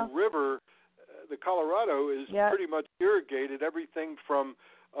that whole now. river, the Colorado, is pretty much irrigated, everything from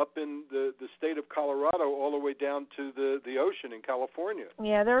up in the state of Colorado all the way down to the ocean in California.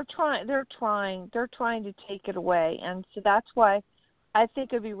 Yeah, they're trying to take it away, and so that's why I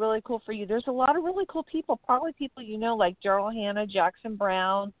think it'd be really cool for you. There's a lot of really cool people, probably people you know, like Daryl Hannah, Jackson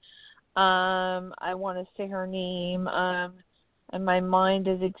Brown. I want to say her name, and my mind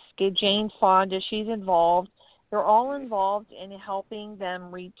is escaped. Jane Fonda, she's involved. They're all involved in helping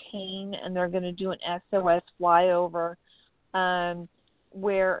them retain, and they're going to do an SOS flyover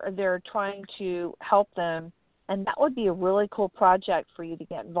where they're trying to help them. And that would be a really cool project for you to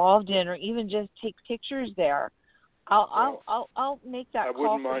get involved in, or even just take pictures there. I'll make that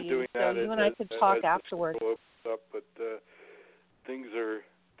call for you, so you and I could talk afterwards. But things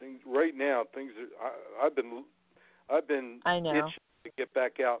right now. I've been itching to get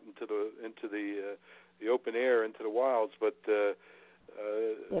back out into the open air, into the wilds, but you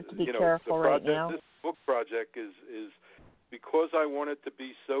have to be careful right now. This book project is because I want it to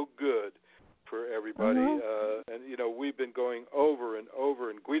be so good for everybody, and we've been going over and over.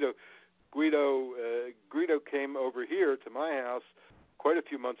 And Guido came over here to my house quite a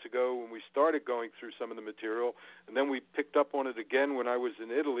few months ago when we started going through some of the material, and then we picked up on it again when I was in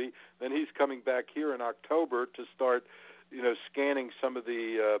Italy. Then he's coming back here in October to start, scanning some of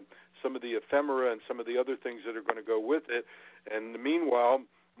the ephemera and some of the other things that are going to go with it. And meanwhile,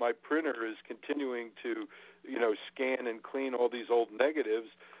 my printer is continuing to, scan and clean all these old negatives.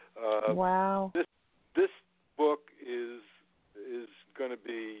 Wow. This book is going to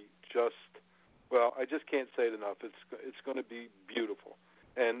be just, well, I just can't say it enough. It's going to be beautiful.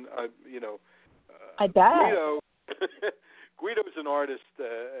 And I bet. Guido's an artist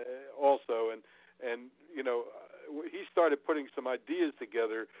also, and he started putting some ideas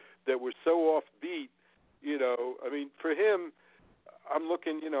together that were so offbeat. For him, I'm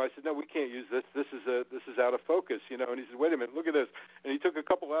looking. I said, no, we can't use this. This is out of focus. And he said, wait a minute, look at this. And he took a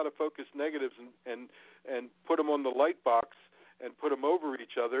couple out of focus negatives and put them on the light box and put them over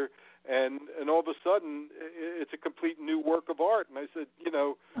each other, and all of a sudden it's a complete new work of art. And I said,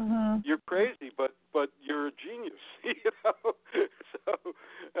 you're crazy, but you're a genius. So,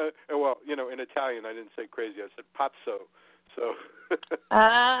 in Italian I didn't say crazy. I said pazzo. So.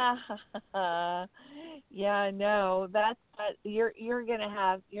 Yeah, no, that's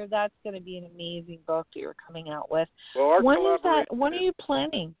gonna be an amazing book that you're coming out with. Well, when are you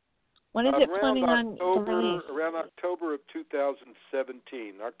planning? When is it planning on the release? Around October of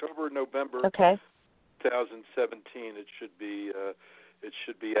 2017, October, November. Okay. 2017, it should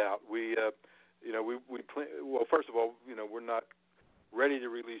be out. We plan. Well, first of all, we're not ready to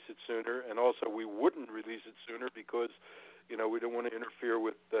release it sooner, and also we wouldn't release it sooner because, we don't want to interfere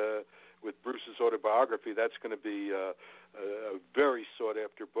with Bruce's autobiography. That's going to be a very sought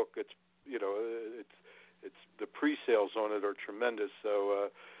after book. It's the pre-sales on it are tremendous. So.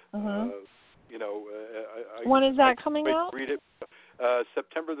 When is that coming out? Read it.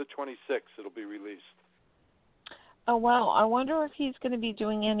 September the 26th. It'll be released. Oh wow! I wonder if he's going to be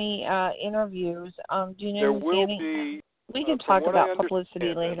doing any interviews. Do you know? There will be. We can talk about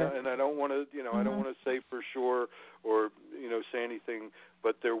publicity later. And I don't want to, I don't want to say for sure or say anything,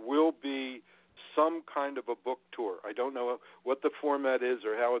 but there will be some kind of a book tour. I don't know what the format is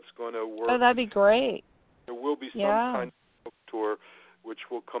or how it's going to work. Oh, that'd be great. There will be some kind of book tour, which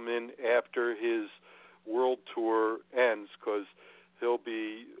will come in after his world tour ends, because he'll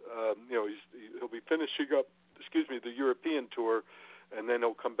be he'll be finishing up the European tour, and then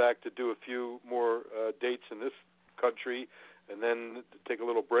he'll come back to do a few more dates in this country, and then take a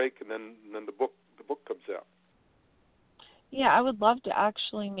little break, and then the book comes out. Yeah, I would love to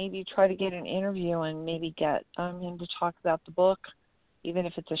actually maybe try to get an interview and maybe get him to talk about the book, even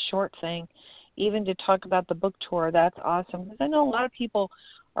if it's a short thing, even to talk about the book tour. That's awesome, because I know a lot of people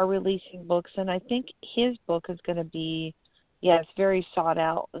are releasing books, and I think his book is going to be, it's very sought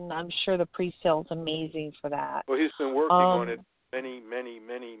out, and I'm sure the pre-sale is amazing for that. Well, he's been working on it many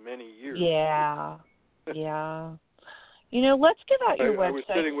years. Yeah, yeah. Let's give out your website,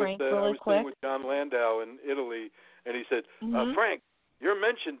 Frank, really quick. I was sitting with John Landau in Italy, and he said, Frank, you're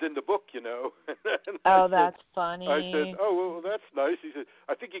mentioned in the book, That's funny. I said, oh, well, that's nice. He said,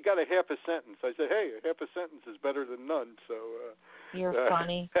 I think you got a half a sentence. I said, hey, a half a sentence is better than none. So you're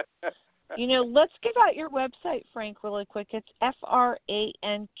funny. Let's give out your website, Frank, really quick. It's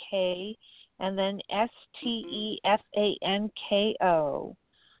FRANK and then STEFANKO.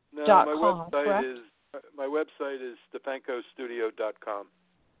 My website is StefankoStudio.com.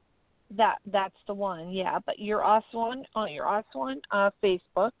 That's the one, yeah. But you're also on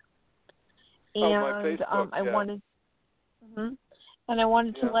Facebook. And my Facebook, I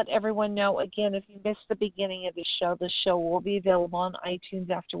wanted to let everyone know again, if you missed the beginning of the show will be available on iTunes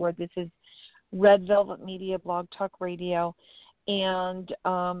afterward. This is Red Velvet Media Blog Talk Radio, and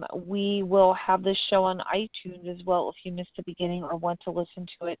we will have this show on iTunes as well if you missed the beginning or want to listen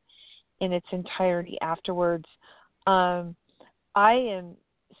to it in its entirety afterwards. I am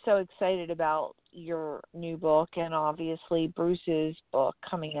so excited about your new book, and obviously Bruce's book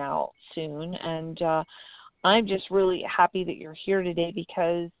coming out soon, and I'm just really happy that you're here today,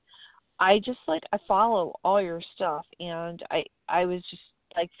 because I follow all your stuff, and I was just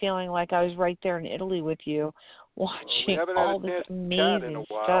feeling like I was right there in Italy with you, watching all this amazing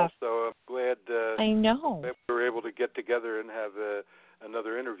stuff. So I'm glad I know that we were able to get together and have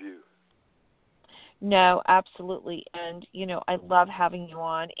another interview. No, absolutely. And, I love having you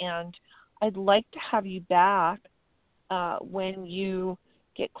on, and I'd like to have you back when you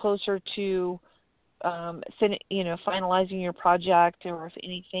get closer to, finalizing your project, or if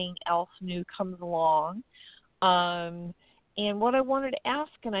anything else new comes along. And what I wanted to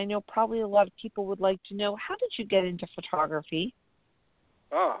ask, and I know probably a lot of people would like to know, how did you get into photography?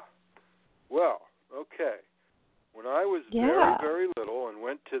 Well, okay. When I was very, very little and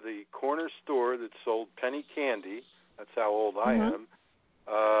went to the corner store that sold penny candy, that's how old I am,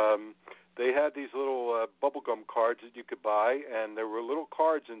 they had these little bubblegum cards that you could buy, and there were little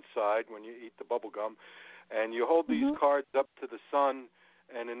cards inside when you eat the bubblegum, and you hold these cards up to the sun,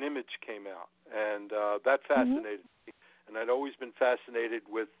 and an image came out, and that fascinated me. And I'd always been fascinated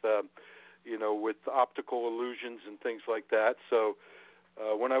with, with optical illusions and things like that. So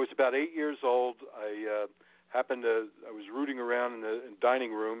when I was about 8 years old, I was rooting around in the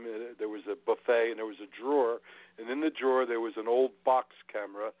dining room. There was a buffet, and there was a drawer, and in the drawer there was an old box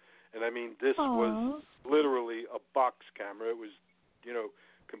camera, and I mean, this was literally a box camera. It was,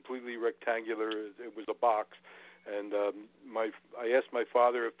 completely rectangular. It was a box, and I asked my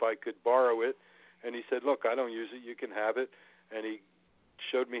father if I could borrow it, and he said, "Look, I don't use it. You can have it." And he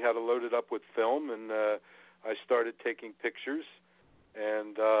showed me how to load it up with film, and I started taking pictures,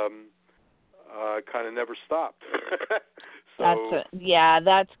 and I kind of never stopped.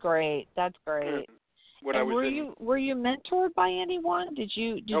 That's great. That's great. Were you mentored by anyone? Did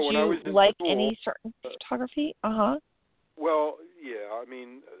you like school, any certain photography? Well, yeah. I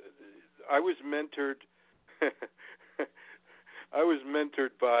mean, I was mentored. I was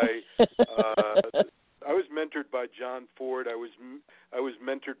mentored by John Ford. I was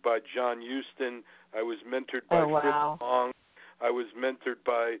mentored by John Huston. I was mentored by Fritz Long. I was mentored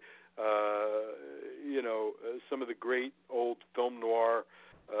by some of the great old film noir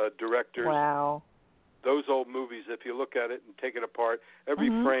directors. Wow. Those old movies, if you look at it and take it apart, every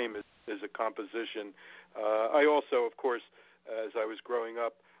frame is a composition. I also, of course, as I was growing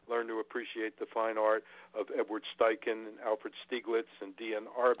up, learned to appreciate the fine art of Edward Steichen and Alfred Stieglitz and D.N.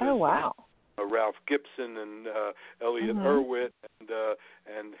 Arbus. Oh, wow. And, Ralph Gibson and Elliot Erwitt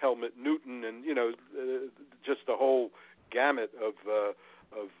and Helmut Newton, and just a whole gamut of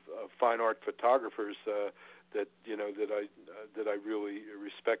fine art photographers that I really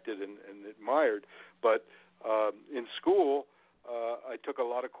respected and admired. But in school, I took a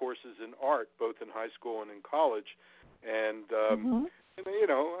lot of courses in art, both in high school and in college, and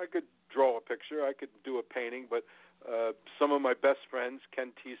I could draw a picture, I could do a painting, but some of my best friends,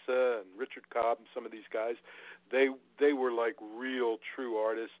 Ken Tisa and Richard Cobb, and some of these guys, they were like real, true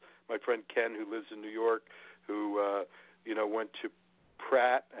artists. My friend Ken, who lives in New York, who went to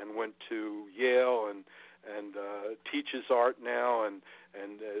Pratt and went to Yale and teaches art now and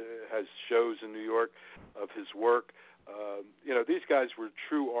has shows in New York of his work. These guys were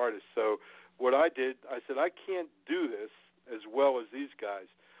true artists. So what I did, I said, I can't do this as well as these guys,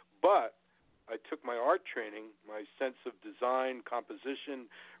 but I took my art training, my sense of design, composition,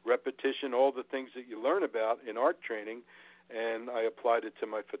 repetition, all the things that you learn about in art training, and I applied it to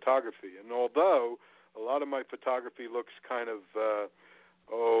my photography. And although a lot of my photography looks kind of,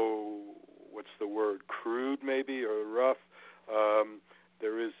 what's the word, crude maybe, or rough,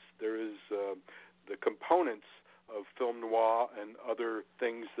 there is the components of film noir and other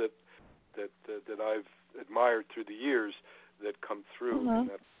things that I've admired through the years that come through in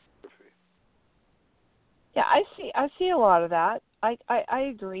that photography. Yeah, I see a lot of that.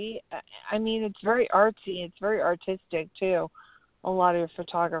 I agree. I mean, it's very artsy. It's very artistic too. A lot of your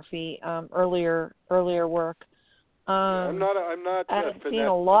photography, earlier work. I'm not. I've seen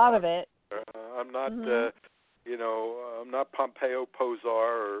a lot of it. I'm not. I'm not Pompeo Posar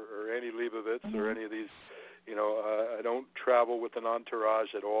or Annie Leibovitz or any of these. I don't travel with an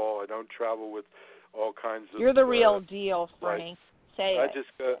entourage at all. I don't travel with all kinds of. You're the real deal, Frank. Say it.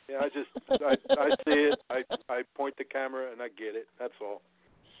 I see it. I point the camera and I get it. That's all.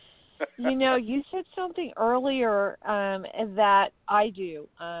 You said something earlier that I do.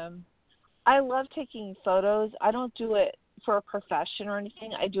 I love taking photos. I don't do it for a profession or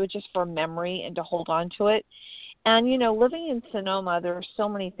anything. I do it just for memory and to hold on to it. And, living in Sonoma, there are so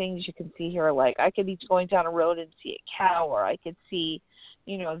many things you can see here. Like, I could be going down a road and see a cow, or I could see,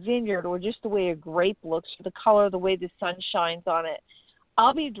 a vineyard, or just the way a grape looks, the color, the way the sun shines on it.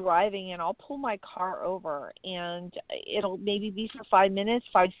 I'll be driving, and I'll pull my car over, and it'll maybe be for 5 minutes,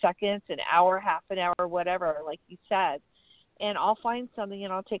 5 seconds, an hour, half an hour, whatever, like you said. And I'll find something,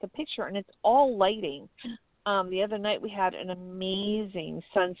 and I'll take a picture, and it's all lighting. The other night we had an amazing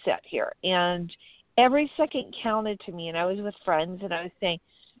sunset here, and every second counted to me, and I was with friends, and I was saying,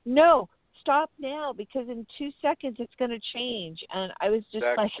 no, stop now, because in 2 seconds it's going to change. And I was just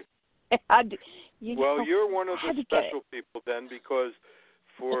exactly. like, I had to, well, you're one of the special people then, because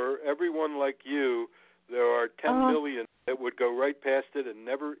for everyone like you, there are 10 million that would go right past it and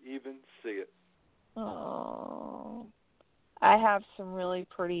never even see it. Oh, I have some really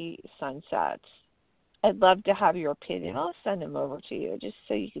pretty sunsets. I'd love to have your opinion. I'll send them over to you just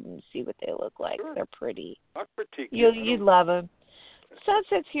so you can see what they look like. Sure. They're pretty. I'll critique You'd love them.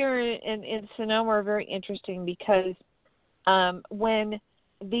 Sunsets here in Sonoma are very interesting because when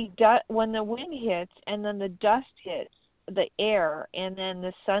the wind hits and then the dust hits the air and then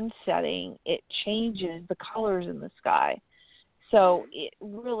the sun setting, it changes the colors in the sky. So it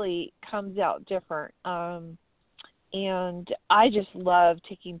really comes out different. And I just love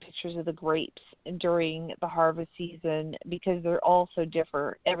taking pictures of the grapes during the harvest season because they're all so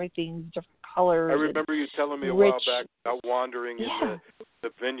different. Everything's different colors. I remember you telling me a while back about wandering in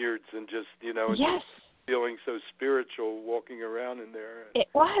the vineyards and just, just feeling so spiritual walking around in there. It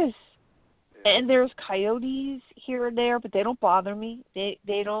was. Yeah. And there's coyotes here and there, but they don't bother me. They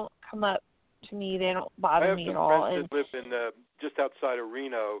don't come up to me. They don't bother me at all. I have some friends that live in just outside of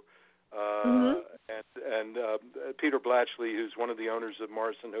Reno. And Peter Blatchley, who's one of the owners of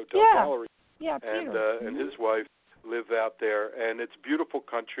Morrison Hotel Gallery, and his wife live out there, and it's beautiful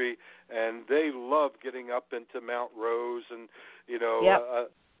country, and they love getting up into Mount Rose, and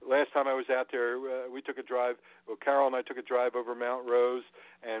last time I was out there, we took a drive. Well, Carol and I took a drive over Mount Rose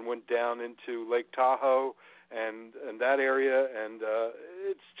and went down into Lake Tahoe and that area, and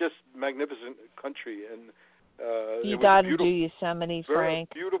it's just magnificent country. And you got to do Yosemite, Frank.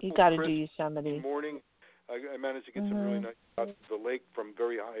 You got to do Yosemite. Morning, I managed to get some really nice shots of the lake from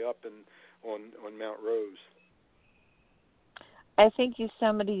very high up and on Mount Rose. I think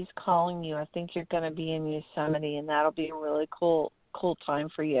Yosemite's calling you. I think you're going to be in Yosemite, and that'll be a really cool time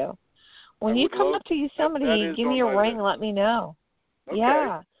for you. When you come up to Yosemite, give me a ring and let me know. Okay.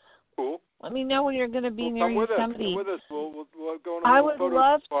 Yeah. Cool. Let me know when you're going to be near Yosemite. Come with us. We'll go on a I would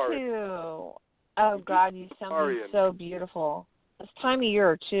love safari. to. Oh, God, Yosemite is so beautiful. This time of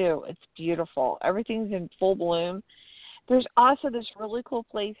year, too, it's beautiful. Everything's in full bloom. There's also this really cool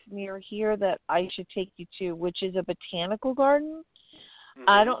place near here that I should take you to, which is a botanical garden.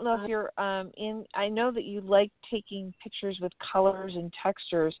 I don't know if you're I know that you like taking pictures with colors and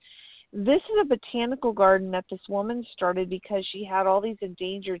textures. This is a botanical garden that this woman started because she had all these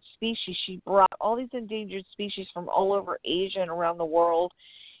endangered species. She brought all these endangered species from all over Asia and around the world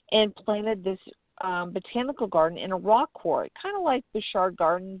and planted this botanical garden in a rock quarry, kind of like Bouchard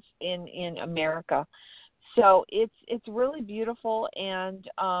Gardens in America. So it's really beautiful, and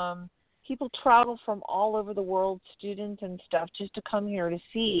people travel from all over the world, students and stuff, just to come here to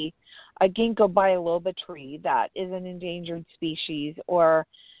see a ginkgo biloba tree that is an endangered species or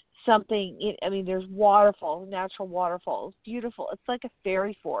something. I mean, there's waterfalls, natural waterfalls, beautiful. It's like a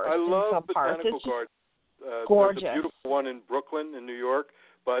fairy forest in some parts. It's gardens. Gorgeous. There's a beautiful one in Brooklyn, in New York,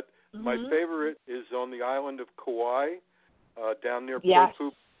 but my favorite is on the island of Kauai, down near Portfu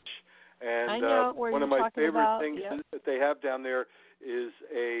Beach. And I know where one of you're my talking favorite about. things that they have down there is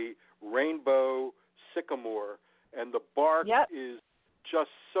a rainbow sycamore, and the bark is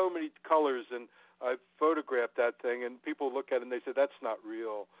just so many colors. And I've photographed that thing, and people look at it and they say, "That's not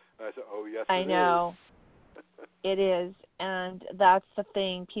real." And I said, "Oh, yes, it is." I know. It is, and that's the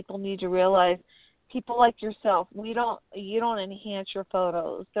thing. People need to realize. People like yourself, you don't enhance your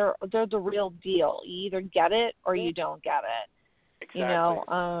photos. They're the real deal. You either get it or you don't get it. Exactly. You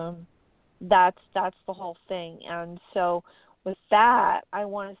know, that's the whole thing. And so with that, I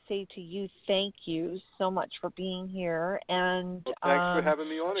want to say to you, thank you so much for being here and thanks for having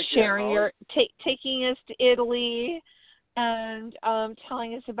me on again, sharing Holly. taking us to Italy and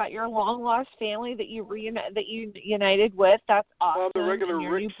telling us about your long lost family that you united with. That's awesome. The regular and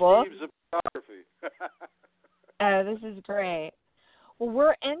your Rick new book. Steves of photography. This is great. Well,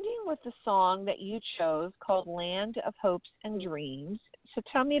 we're ending with the song that you chose called Land of Hopes and Dreams. So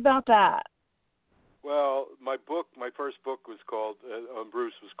tell me about that. Well, my first book was called, on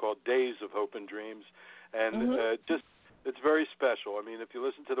Bruce, was called Days of Hope and Dreams. And it's very special. I mean, if you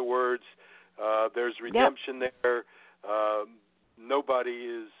listen to the words, there's redemption there. Nobody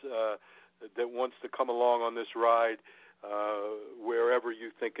is that wants to come along on this ride wherever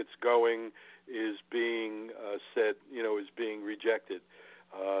you think it's going is being said, is being rejected.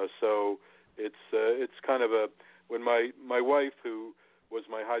 So it's kind of when my wife, who was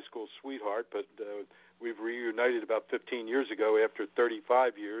my high school sweetheart, but we've reunited about 15 years ago after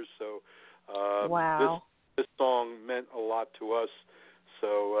 35 years. So wow. This song meant a lot to us.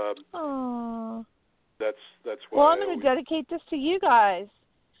 So that's why. Well, I'm going to dedicate this to you guys.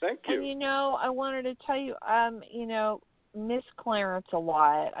 Thank you. And I wanted to tell you, miss Clarence a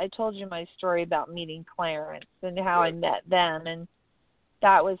lot. I told you my story about meeting Clarence and how I met them, and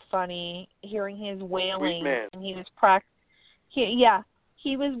that was funny hearing his wailing. And he was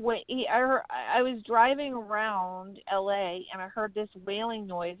I was driving around LA and I heard this wailing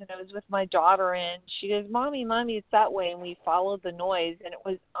noise, and I was with my daughter, and she goes, "Mommy, it's that way." And we followed the noise, and it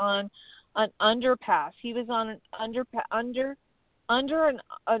was on an underpass. He was on an under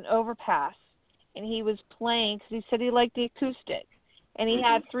an overpass, and he was playing because he said he liked the acoustic, and he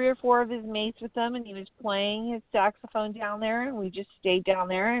had 3 or 4 of his mates with him, and he was playing his saxophone down there, and we just stayed down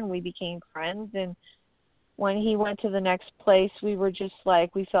there, and we became friends. And when he went to the next place, we were just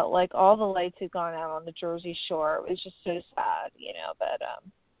like, we felt like all the lights had gone out on the Jersey Shore. It was just so sad, but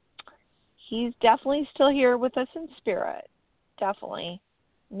he's definitely still here with us in spirit. Definitely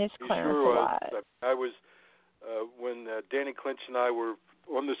miss Clarence a lot. I was when Danny Clinch and I were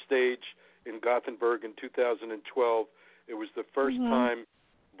on the stage in Gothenburg in 2012. It was the first time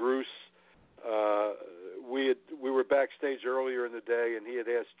Bruce. We were backstage earlier in the day, and he had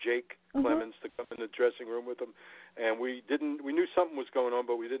asked Jake Clemens to come in the dressing room with him, and we knew something was going on,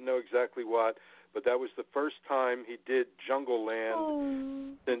 but we didn't know exactly what. But that was the first time he did Jungle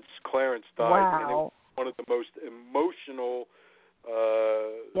Land since Clarence died. Wow. And it was one of the most emotional,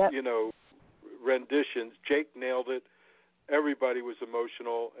 renditions. Jake nailed it. Everybody was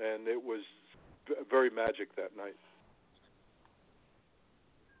emotional, and it was very magic that night.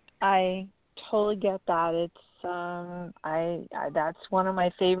 I totally get that. It's that's one of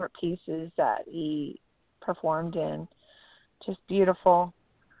my favorite pieces that he performed in. Just beautiful.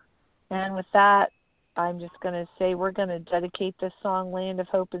 And with that, I'm just going to say we're going to dedicate this song, Land of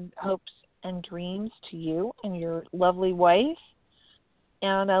Hopes and Dreams, to you and your lovely wife.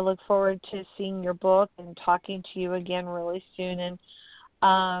 And I look forward to seeing your book and talking to you again really soon. And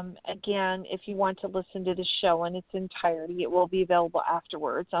again, if you want to listen to the show in its entirety, it will be available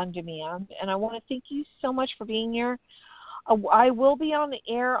afterwards on demand. And I want to thank you so much for being here. I will be on the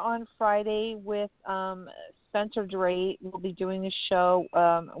air on Friday with Spencer Drake. We'll be doing a show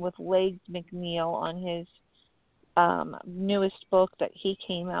with Legs McNeil on his newest book that he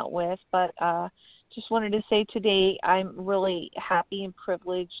came out with. But just wanted to say today I'm really happy and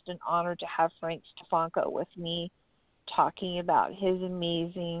privileged and honored to have Frank Stefanko with me, talking about his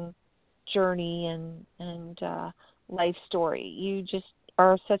amazing journey and life story. You just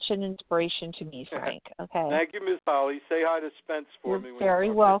are such an inspiration to me, Frank. Okay. Thank you, Ms. Holly. Say hi to Spence for me. You're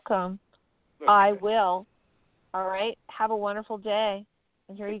very welcome. Okay. I will. All right. Have a wonderful day.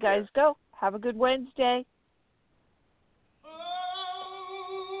 And here you guys go. Have a good Wednesday.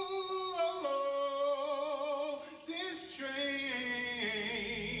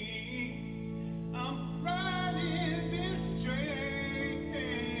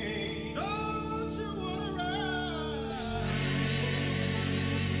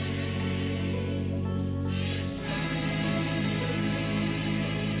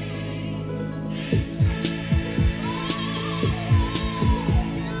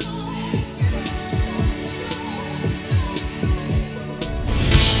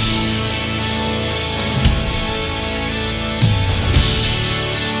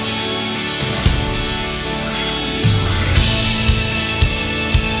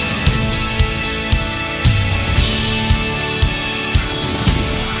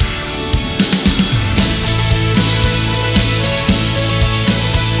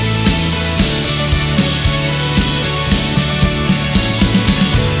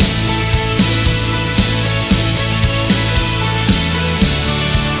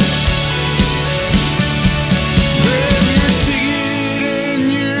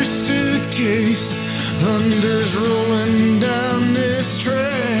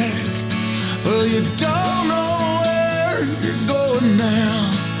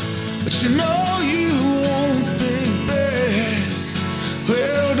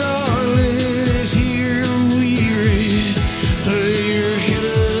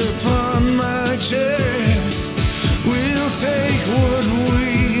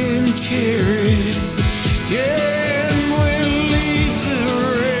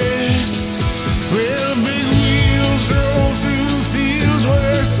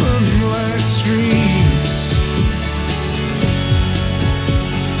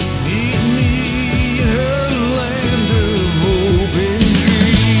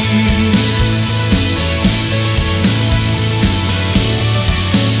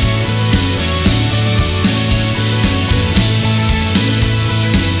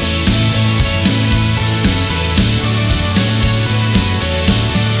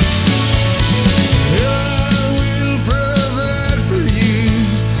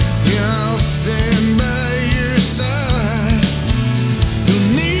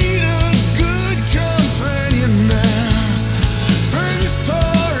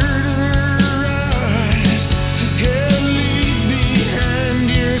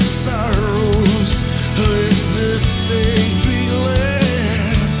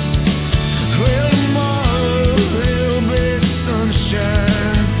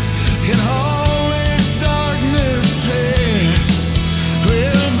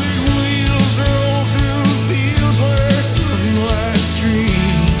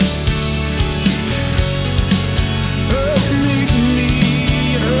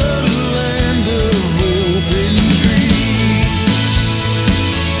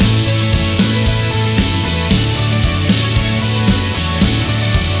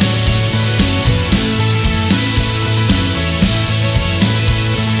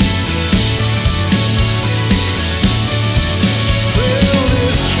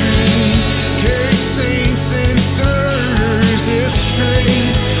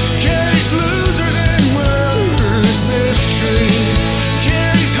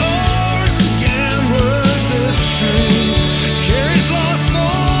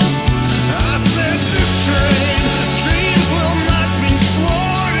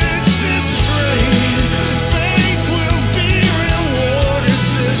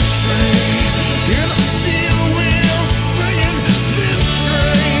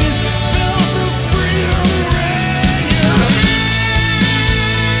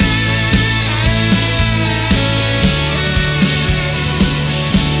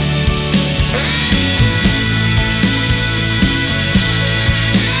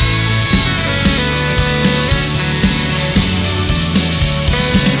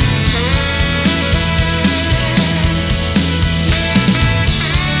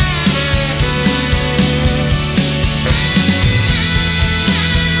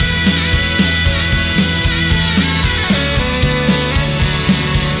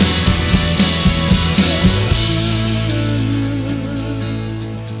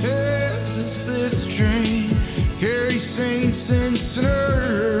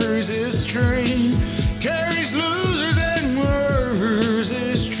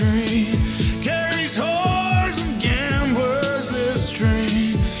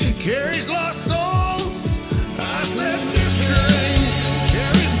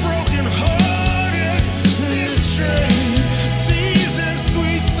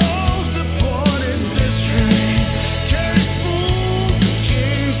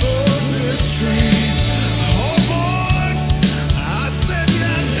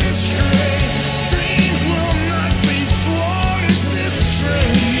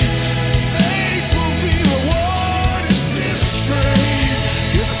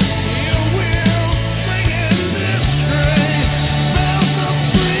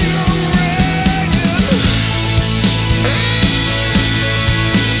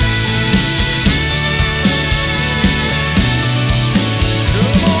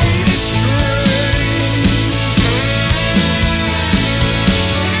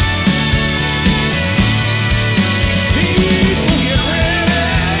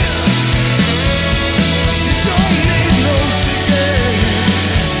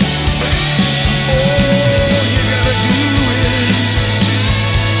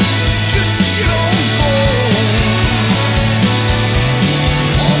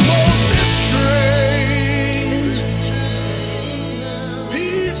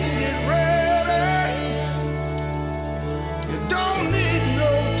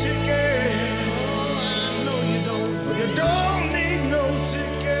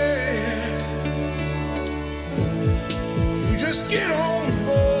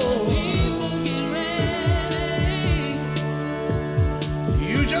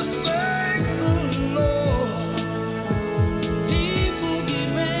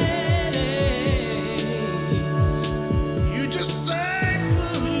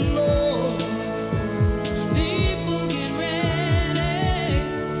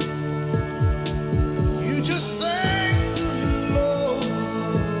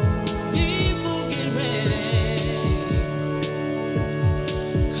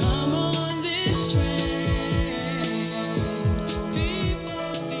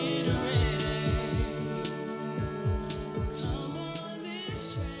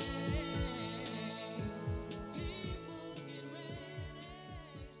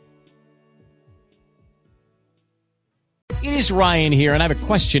 is Ryan here, and I have a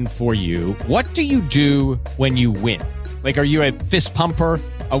question for you. What do you do when you win? Like, are you a fist pumper,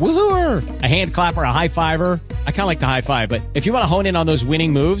 a woohooer, a hand clapper, a high fiver? I kind of like the high five, but if you want to hone in on those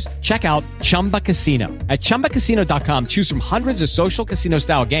winning moves, check out Chumba Casino. At ChumbaCasino.com, choose from hundreds of social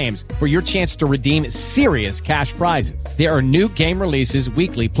casino-style games for your chance to redeem serious cash prizes. There are new game releases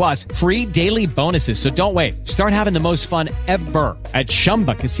weekly, plus free daily bonuses. So don't wait. Start having the most fun ever at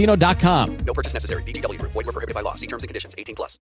ChumbaCasino.com. No purchase necessary. VGW Group. Void where prohibited by law. See terms and conditions. 18+.